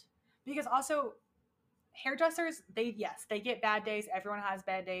that. Because also, hairdressers, they get bad days. Everyone has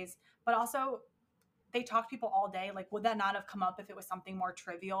bad days. But also, they talk to people all day. Like, would that not have come up if it was something more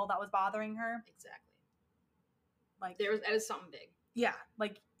trivial that was bothering her? Exactly. Like, That was something big. yeah,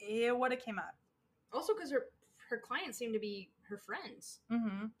 like, it would have came up. Also, because her clients seem to be her friends.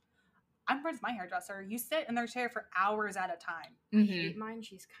 Mm-hmm. I'm friends with my hairdresser. You sit in their chair for hours at a time. I Mhm. hate mine.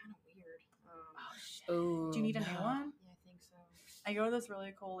 She's kind of weird. Shit. Oh, Do you need a new no. one? Yeah, I think so. I go to this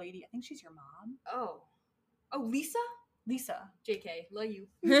really cool lady. I think she's your mom. Oh, Lisa? Lisa. JK, love you.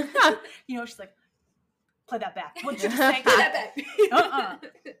 You know, she's like, play that back. What'd you just say? Put that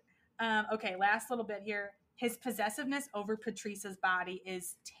back. Okay, last little bit here. His possessiveness over Patrice's body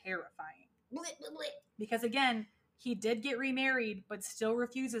is terrifying. Blit, blit, blit. Because again, he did get remarried, but still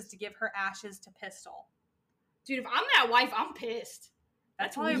refuses to give her ashes to Pistol. Dude, if I'm that wife, I'm pissed.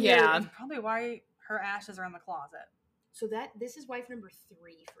 That's probably Yeah. that's probably why her ashes are in the closet. So this is wife number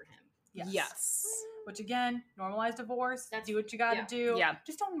 3 for him. Yes. Which again, normalize divorce. That's- Do what you got to yeah. do. Yeah.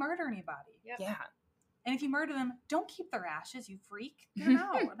 Just don't murder anybody. Yep. Yeah. And if you murder them, don't keep their ashes, you freak. Get them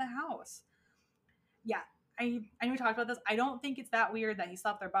out of the house. Yeah, I know we talked about this. I don't think it's that weird that he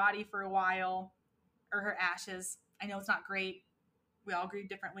slept their body for a while, or her ashes. I know it's not great. We all agree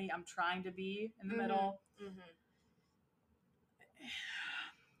differently. I'm trying to be in the middle.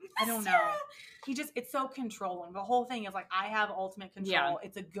 I don't know. It's so controlling. The whole thing is like, I have ultimate control. Yeah.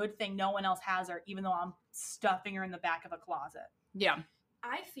 It's a good thing no one else has her, even though I'm stuffing her in the back of a closet. Yeah.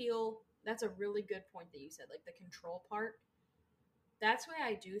 I feel that's a really good point that you said, like the control part. That's why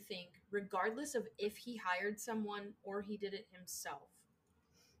I do think, regardless of if he hired someone or he did it himself,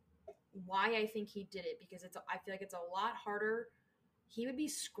 why I think he did it, because I feel like it's a lot harder. He would be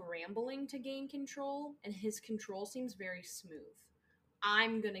scrambling to gain control, and his control seems very smooth.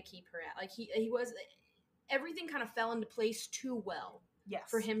 I'm gonna keep her at, like, he was, everything kind of fell into place too well. Yes.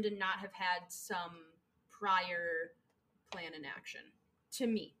 For him to not have had some prior plan in action. To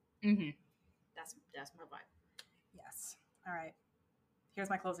me. Mm-hmm. That's my vibe. Yes. All right. Here's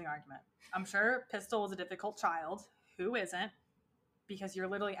my closing argument. I'm sure Pistol was a difficult child. Who isn't? Because you're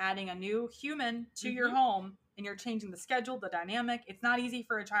literally adding a new human to your home, and you're changing the schedule, the dynamic. It's not easy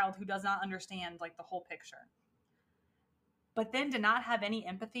for a child who does not understand, like, the whole picture. But then to not have any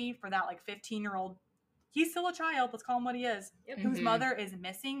empathy for that, like, 15-year-old, he's still a child, let's call him what he is, whose mother is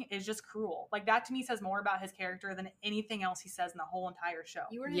missing, is just cruel. Like, that to me says more about his character than anything else he says in the whole entire show.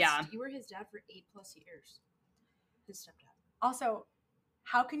 You were his dad for 8+ years. His stepdad. Also,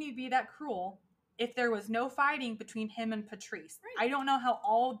 how can you be that cruel if there was no fighting between him and Patrice? Right. I don't know how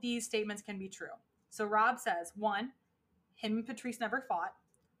all these statements can be true. So Rob says, 1, him and Patrice never fought.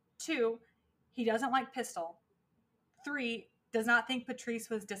 2, he doesn't like Pistol. 3, does not think Patrice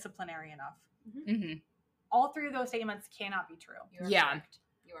was disciplinary enough. All 3 of those statements cannot be true. You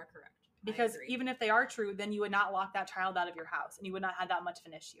are correct. Because even if they are true, then you would not lock that child out of your house, and you would not have that much of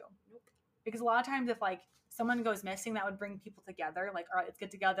an issue. Nope. Because a lot of times if, like, someone goes missing, that would bring people together. Like, all right, let's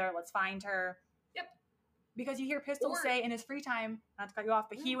get together. Let's find her. Yep. Because you hear Pistol say in his free time, not to cut you off,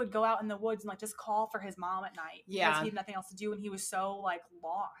 but he would go out in the woods and, like, just call for his mom at night. Yeah. Because he had nothing else to do, and he was so, like,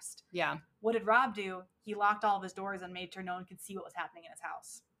 lost. Yeah. What did Rob do? He locked all of his doors and made sure no one could see what was happening in his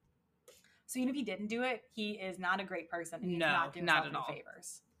house. So even if he didn't do it, he is not a great person. And he's not doing not himself at all. any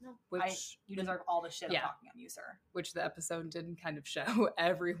favors. No. You deserve all the shit I'm talking on you, sir. Which the episode didn't kind of show.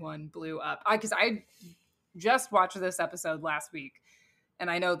 Everyone blew up. Because I just watched this episode last week, and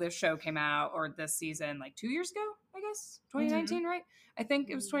I know this show came out, or this season, like 2 years ago, I guess? 2019, right? I think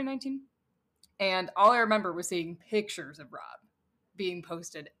it was 2019. And all I remember was seeing pictures of Rob being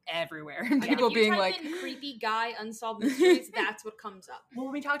posted everywhere. And people being like, if you type in creepy guy, unsolved mysteries, that's what comes up. Well,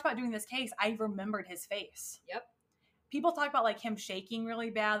 when we talked about doing this case, I remembered his face. Yep. People talk about, like, him shaking really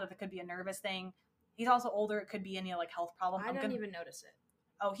bad, that it could be a nervous thing. He's also older. It could be any, like, health problem. I didn't even notice it.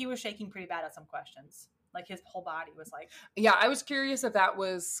 Oh, he was shaking pretty bad at some questions. Like, his whole body was like... Yeah, I was curious if that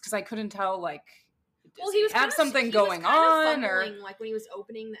was... Because I couldn't tell, like... Well, he was have something going on, or... like, when he was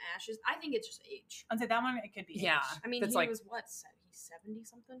opening the ashes. I think it's just age. I'd say that one, it could be age. I mean, he was, what, he's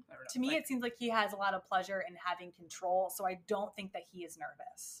 70-something? To me, it seems like he has a lot of pleasure in having control, so I don't think that he is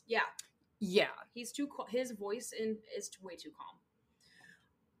nervous. Yeah. Yeah. He's too... His voice is way too calm.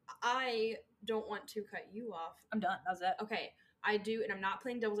 I don't want to cut you off. I'm done. That was it. Okay. I do, and I'm not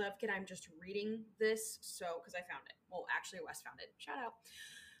playing devil's advocate. I'm just reading this, because I found it. Well, actually, Wes found it. Shout out.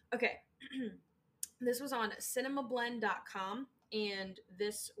 Okay. This was on cinemablend.com, and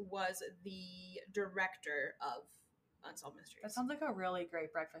this was the director of Unsolved Mysteries. That sounds like a really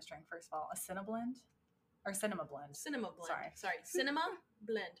great breakfast drink, first of all. A Cineblend? Or Cinema Blend? Cinema Blend. Sorry. Cinema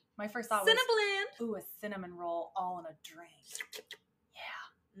Blend. My first thought was... Ooh, a cinnamon roll all in a drink.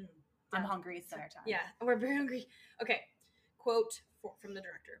 Yeah. I'm hungry. It's dinner time. Yeah, we're very hungry. Okay. Quote from the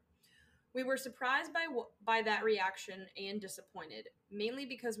director. We were surprised by that reaction and disappointed, mainly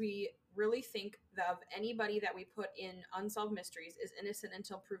because we really think that of anybody that we put in Unsolved Mysteries is innocent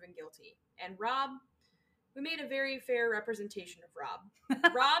until proven guilty. And Rob, we made a very fair representation of Rob.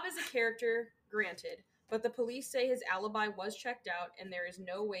 Rob is a character, granted, but the police say his alibi was checked out and there is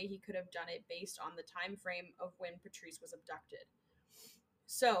no way he could have done it based on the time frame of when Patrice was abducted.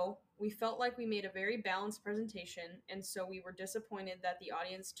 So, we felt like we made a very balanced presentation, and so we were disappointed that the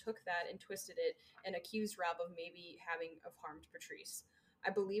audience took that and twisted it and accused Rob of maybe having harmed Patrice. I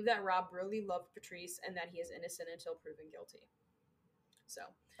believe that Rob really loved Patrice and that he is innocent until proven guilty. So,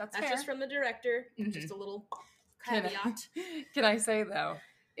 that's just from the director. Just a little caveat. Can I say, though,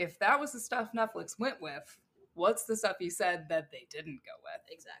 if that was the stuff Netflix went with, what's the stuff he said that they didn't go with?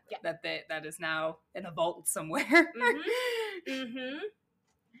 Exactly. That is now in a vault somewhere.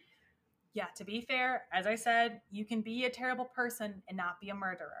 Yeah, to be fair, as I said, you can be a terrible person and not be a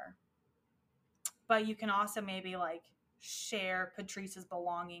murderer. But you can also maybe, like, share Patrice's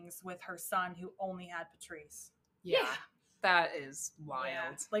belongings with her son who only had Patrice. Yeah. That is wild.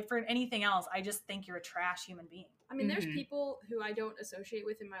 Yeah. Like, for anything else, I just think you're a trash human being. I mean, there's Mhm. people who I don't associate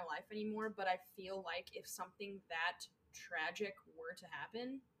with in my life anymore, but I feel like if something that tragic were to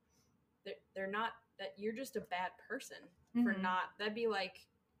happen, they're not, that you're just a bad person for Mhm. not, that'd be like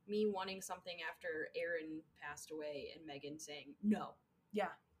me wanting something after Aaron passed away and Megan saying no.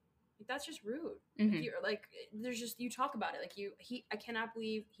 Yeah. Like, that's just rude. Mhm. Like, there's just, you talk about it. Like, I cannot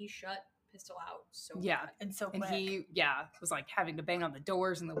believe he shut Pistol out so Yeah. bad. And so And quick. he, was like having to bang on the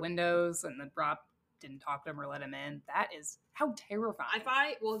doors and the windows, and then Rob didn't talk to him or let him in. That is how terrifying.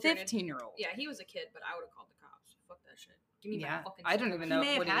 Well, granted, 15-year-old. yeah, he was a kid, but I would have called the cops. Fuck that shit. Give me my Yeah. fucking I don't cell even phone. know He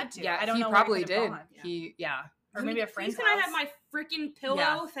may what have had to. Yeah, I don't he know where he probably could have did. gone. Yeah. He, yeah. Or maybe a Please, friend's can I have house. my freaking pillow?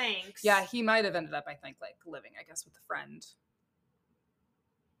 Yeah. Thanks. Yeah, he might have ended up, I think, like living, I guess, with a friend.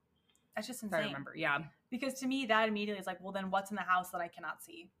 That's just If I insane. remember. Yeah. Because to me, that immediately is like, well, then what's in the house that I cannot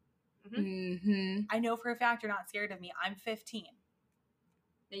see? Mm-hmm. I know for a fact you're not scared of me. I'm 15.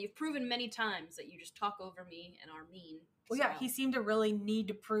 Now, you've proven many times that you just talk over me and are mean. Well, yeah, so- he seemed to really need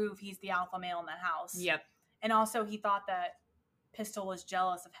to prove he's the alpha male in the house. Yep. And also, he thought that Pistol was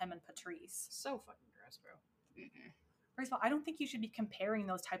jealous of him and Patrice. So fucking gross, bro. Mm-mm. First of all, I don't think you should be comparing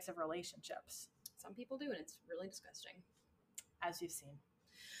those types of relationships, Some people do, and it's really disgusting. as you've seen.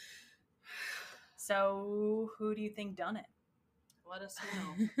 So, who do you think done it? Let us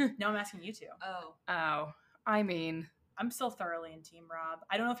know. No, I'm asking you two. Oh, Oh, I mean, I'm still thoroughly in Team Rob.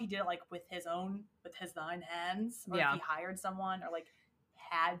 I don't know if he did it like with his 9 hands, or Yeah. if he hired someone, or like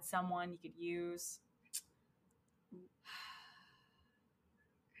had someone he could use.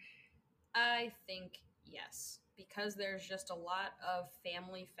 I think yes, because there's just a lot of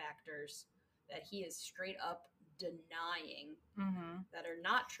family factors that he is straight up denying Mm-hmm. that are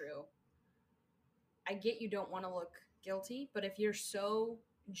not true. I get you don't want to look guilty, but if you're so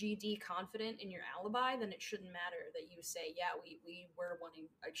GD confident in your alibi, then it shouldn't matter that you say, yeah, we were wanting,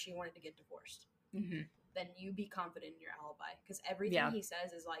 like, she wanted to get divorced. mhm. Then you be confident in your alibi, because everything Yeah. he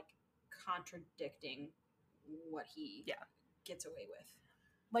says is like contradicting what he Yeah. gets away with.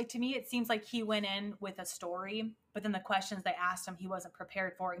 Like, to me, it seems like he went in with a story, but then the questions they asked him, he wasn't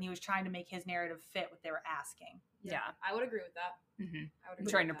prepared for it, and he was trying to make his narrative fit what they were asking. Yeah. I would agree with that. Mm-hmm. I would I'm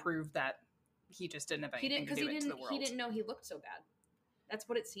agree trying to with that. prove that he just didn't have He anything didn't, to because do it to the world. he didn't know he looked so bad. That's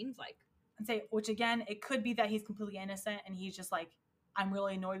what it seems like. And say, which again, it could be that he's completely innocent, and he's just like, I'm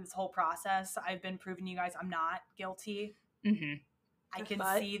really annoyed with this whole process. I've been proving to you guys I'm not guilty. Mm-hmm. I can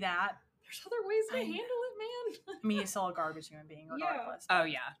But- see that. There's other ways to I handle it, man. I mean, he's still a garbage human being, Yeah. regardless. Oh,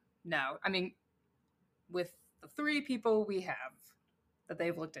 yeah. No. I mean, with the 3 people we have that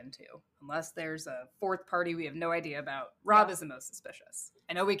they've looked into, unless there's a 4th party we have no idea about, Rob Yeah. is the most suspicious.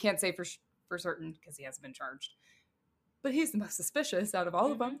 I know we can't say for certain because he hasn't been charged, but he's the most suspicious out of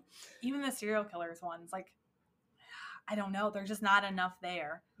all of them. Even the serial killers ones, like, I don't know. There's just not enough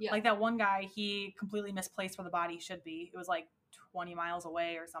there. Yeah. Like that one guy, he completely misplaced where the body should be. It was like 20 miles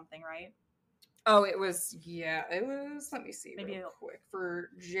away or something, right? Oh, it was, let me see Maybe real it'll- quick. For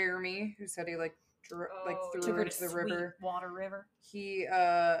Jeremy, who said he like Oh, threw Took her her into to the river. Sweetwater River. He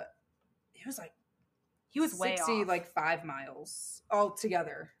it was like He was way 60, off. like 5 miles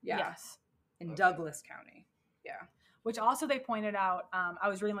altogether. Yeah. Yes. In Douglas County. Yeah. Which also they pointed out, I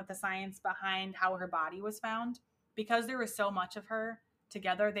was reading like the science behind how her body was found. Because there was so much of her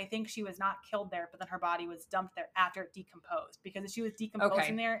together, they think she was not killed there, but then her body was dumped there after it decomposed. Because if she was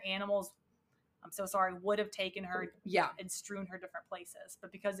decomposing there, animals, I'm so sorry, would have taken her Yeah. and strewn her different places.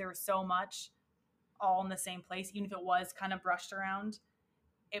 But because there was so much all in the same place, even if it was kind of brushed around,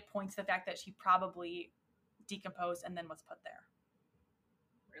 it points to the fact that she probably decomposed and then was put there.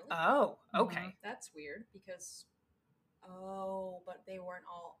 Really? Oh, okay. Mm-hmm. That's weird because, but they weren't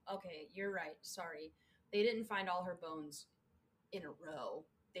all, okay, you're right. Sorry. They didn't find all her bones in a row.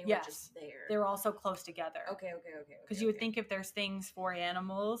 They were Yes. just there. They were all so close together. Okay. Because you would think if there's things for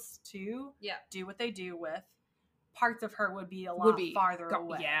animals to Yeah. do what they do with, parts of her would be a lot farther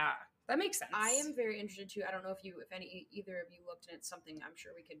away. Yeah. That makes sense. I am very interested too. I don't know if either of you looked, and it's something I'm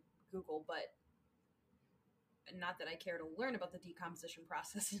sure we could Google, but not that I care to learn about the decomposition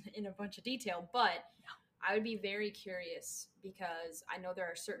process in a bunch of detail, but I would be very curious because I know there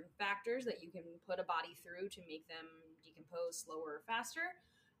are certain factors that you can put a body through to make them decompose slower or faster.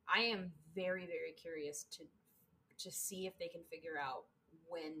 I am very, very curious to see if they can figure out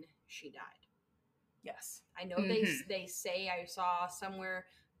when she died. Yes. I know Mhm. they say, I saw somewhere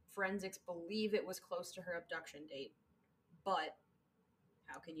forensics believe it was close to her abduction date, but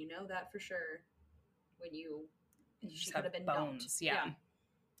how can you know that for sure when You she just could have have been bones. dumped? Yeah.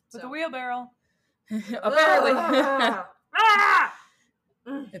 With So- a wheelbarrow. Apparently. Ah!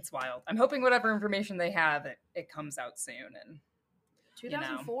 Mm. It's wild. I'm hoping whatever information they have, it comes out soon. And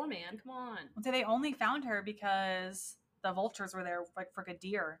 2004, man, come on. So they only found her because the vultures were there, like for a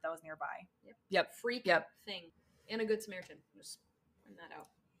deer that was nearby. Yep. Freak thing. And a good Samaritan. Just point that out.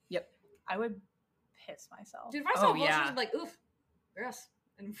 Yep. I would piss myself. Dude, if I saw vultures, I'd be like, oof, gross.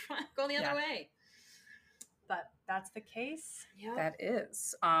 And go the other way. But that's the case. Yeah. That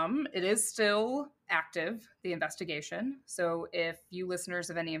is. It is still active, the investigation. So if you listeners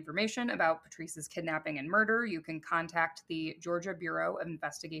have any information about Patrice's kidnapping and murder, you can contact the Georgia Bureau of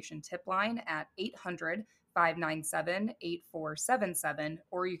Investigation tip line at 800-597-8477,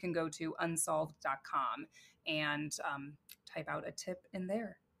 or you can go to unsolved.com and type out a tip in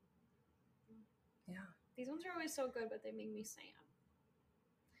there. Yeah. These ones are always so good, but they make me sad.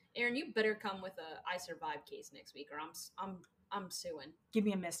 Aaron, you better come with a I survived case next week, or I'm suing. Give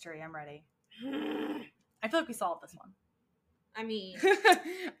me a mystery. I'm ready. I feel like we solved this one. I mean,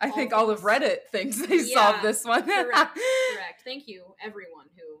 I think all of Reddit thinks they solved this one. Correct. Thank you, everyone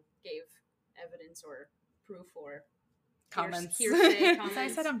who gave evidence or proof or comments. Hearsay comments. I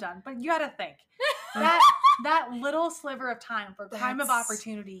said I'm done, but you got to think that little sliver of time for crime of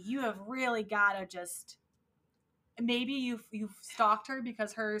opportunity. You have really got to just. Maybe you've stalked her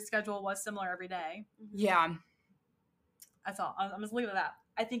because her schedule was similar every day. Yeah. That's all. I'm just leave it at that.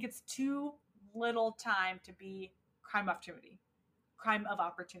 I think it's too little time to be crime of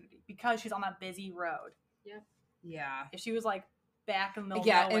opportunity because she's on that busy road. Yep. Yeah. If she was like back in the middle of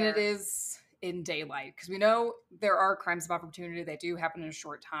nowhere. And it is in daylight because we know there are crimes of opportunity that do happen in a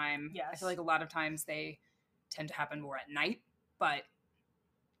short time. Yes. I feel like a lot of times they tend to happen more at night, but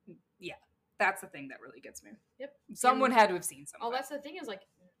yeah. That's the thing that really gets me. Yep. Someone had to have seen something. Oh, that's the thing is like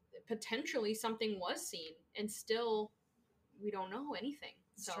potentially something was seen and still we don't know anything.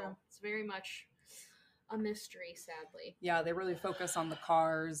 So it's very much a mystery, sadly. Yeah, they really focus on the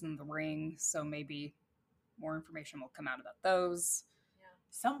cars and the ring, so maybe more information will come out about those. Yeah.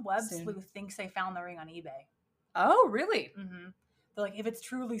 Some web sleuth thinks they found the ring on eBay. Oh, really? Mm-hmm. They're like, if it's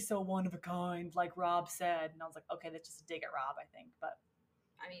truly so one of a kind, like Rob said. And I was like, okay, that's just a dig at Rob, I think. But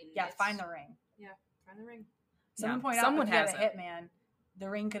I mean, find the ring. Yeah, find the ring. Someone point out if you had a hitman, the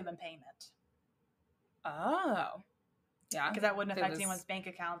ring could have been payment. Oh. Yeah. Because that wouldn't affect anyone's bank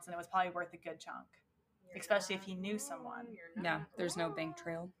accounts, and it was probably worth a good chunk. Especially if he knew someone. Yeah, there's no bank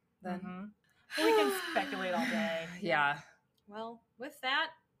trail then. Mm-hmm. Well, we can speculate all day. Yeah. Well, with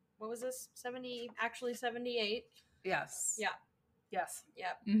that, what was this? 78. Yes. Yeah. Yes.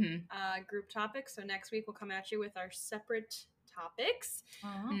 Yep. Mm-hmm. Group topics. So next week we'll come at you with our separate topics.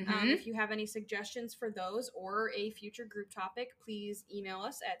 Mm-hmm. If you have any suggestions for those or a future group topic, please email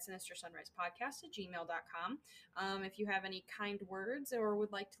us at sinistersunrisepodcast@gmail.com. If you have any kind words or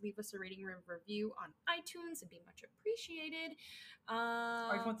would like to leave us a rating or review on iTunes, it'd be much appreciated.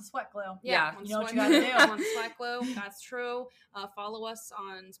 Or if you want the sweat glue. Yeah. You know what you gotta do. Want sweat glue. That's true. Follow us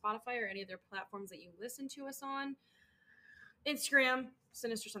on Spotify or any other platforms that you listen to us on. Instagram,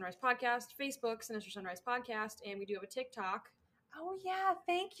 Sinister Sunrise Podcast. Facebook, Sinister Sunrise Podcast. And we do have a TikTok. Oh, yeah.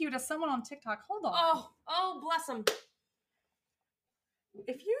 Thank you to someone on TikTok. Hold on. Oh, bless them.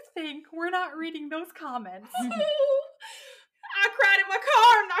 If you think we're not reading those comments. I cried in my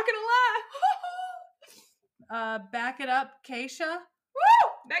car. I'm not going to lie. Back it up, Keisha.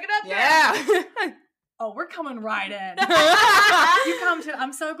 Woo! Back it up. Yeah. Oh, we're coming right in.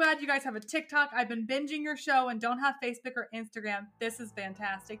 I'm so glad you guys have a TikTok. I've been binging your show and don't have Facebook or Instagram. This is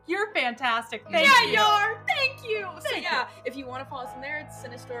fantastic. You're fantastic. Thank you. You are. Thank you. If you want to follow us in there, it's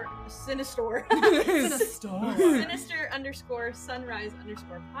Sinister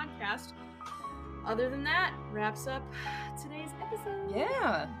 _sunrise_podcast. Other than that, wraps up today's episode.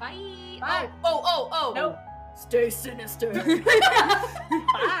 Yeah. Bye. Bye. Oh. Nope. Stay sinister.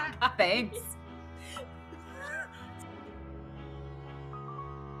 Bye. Thanks.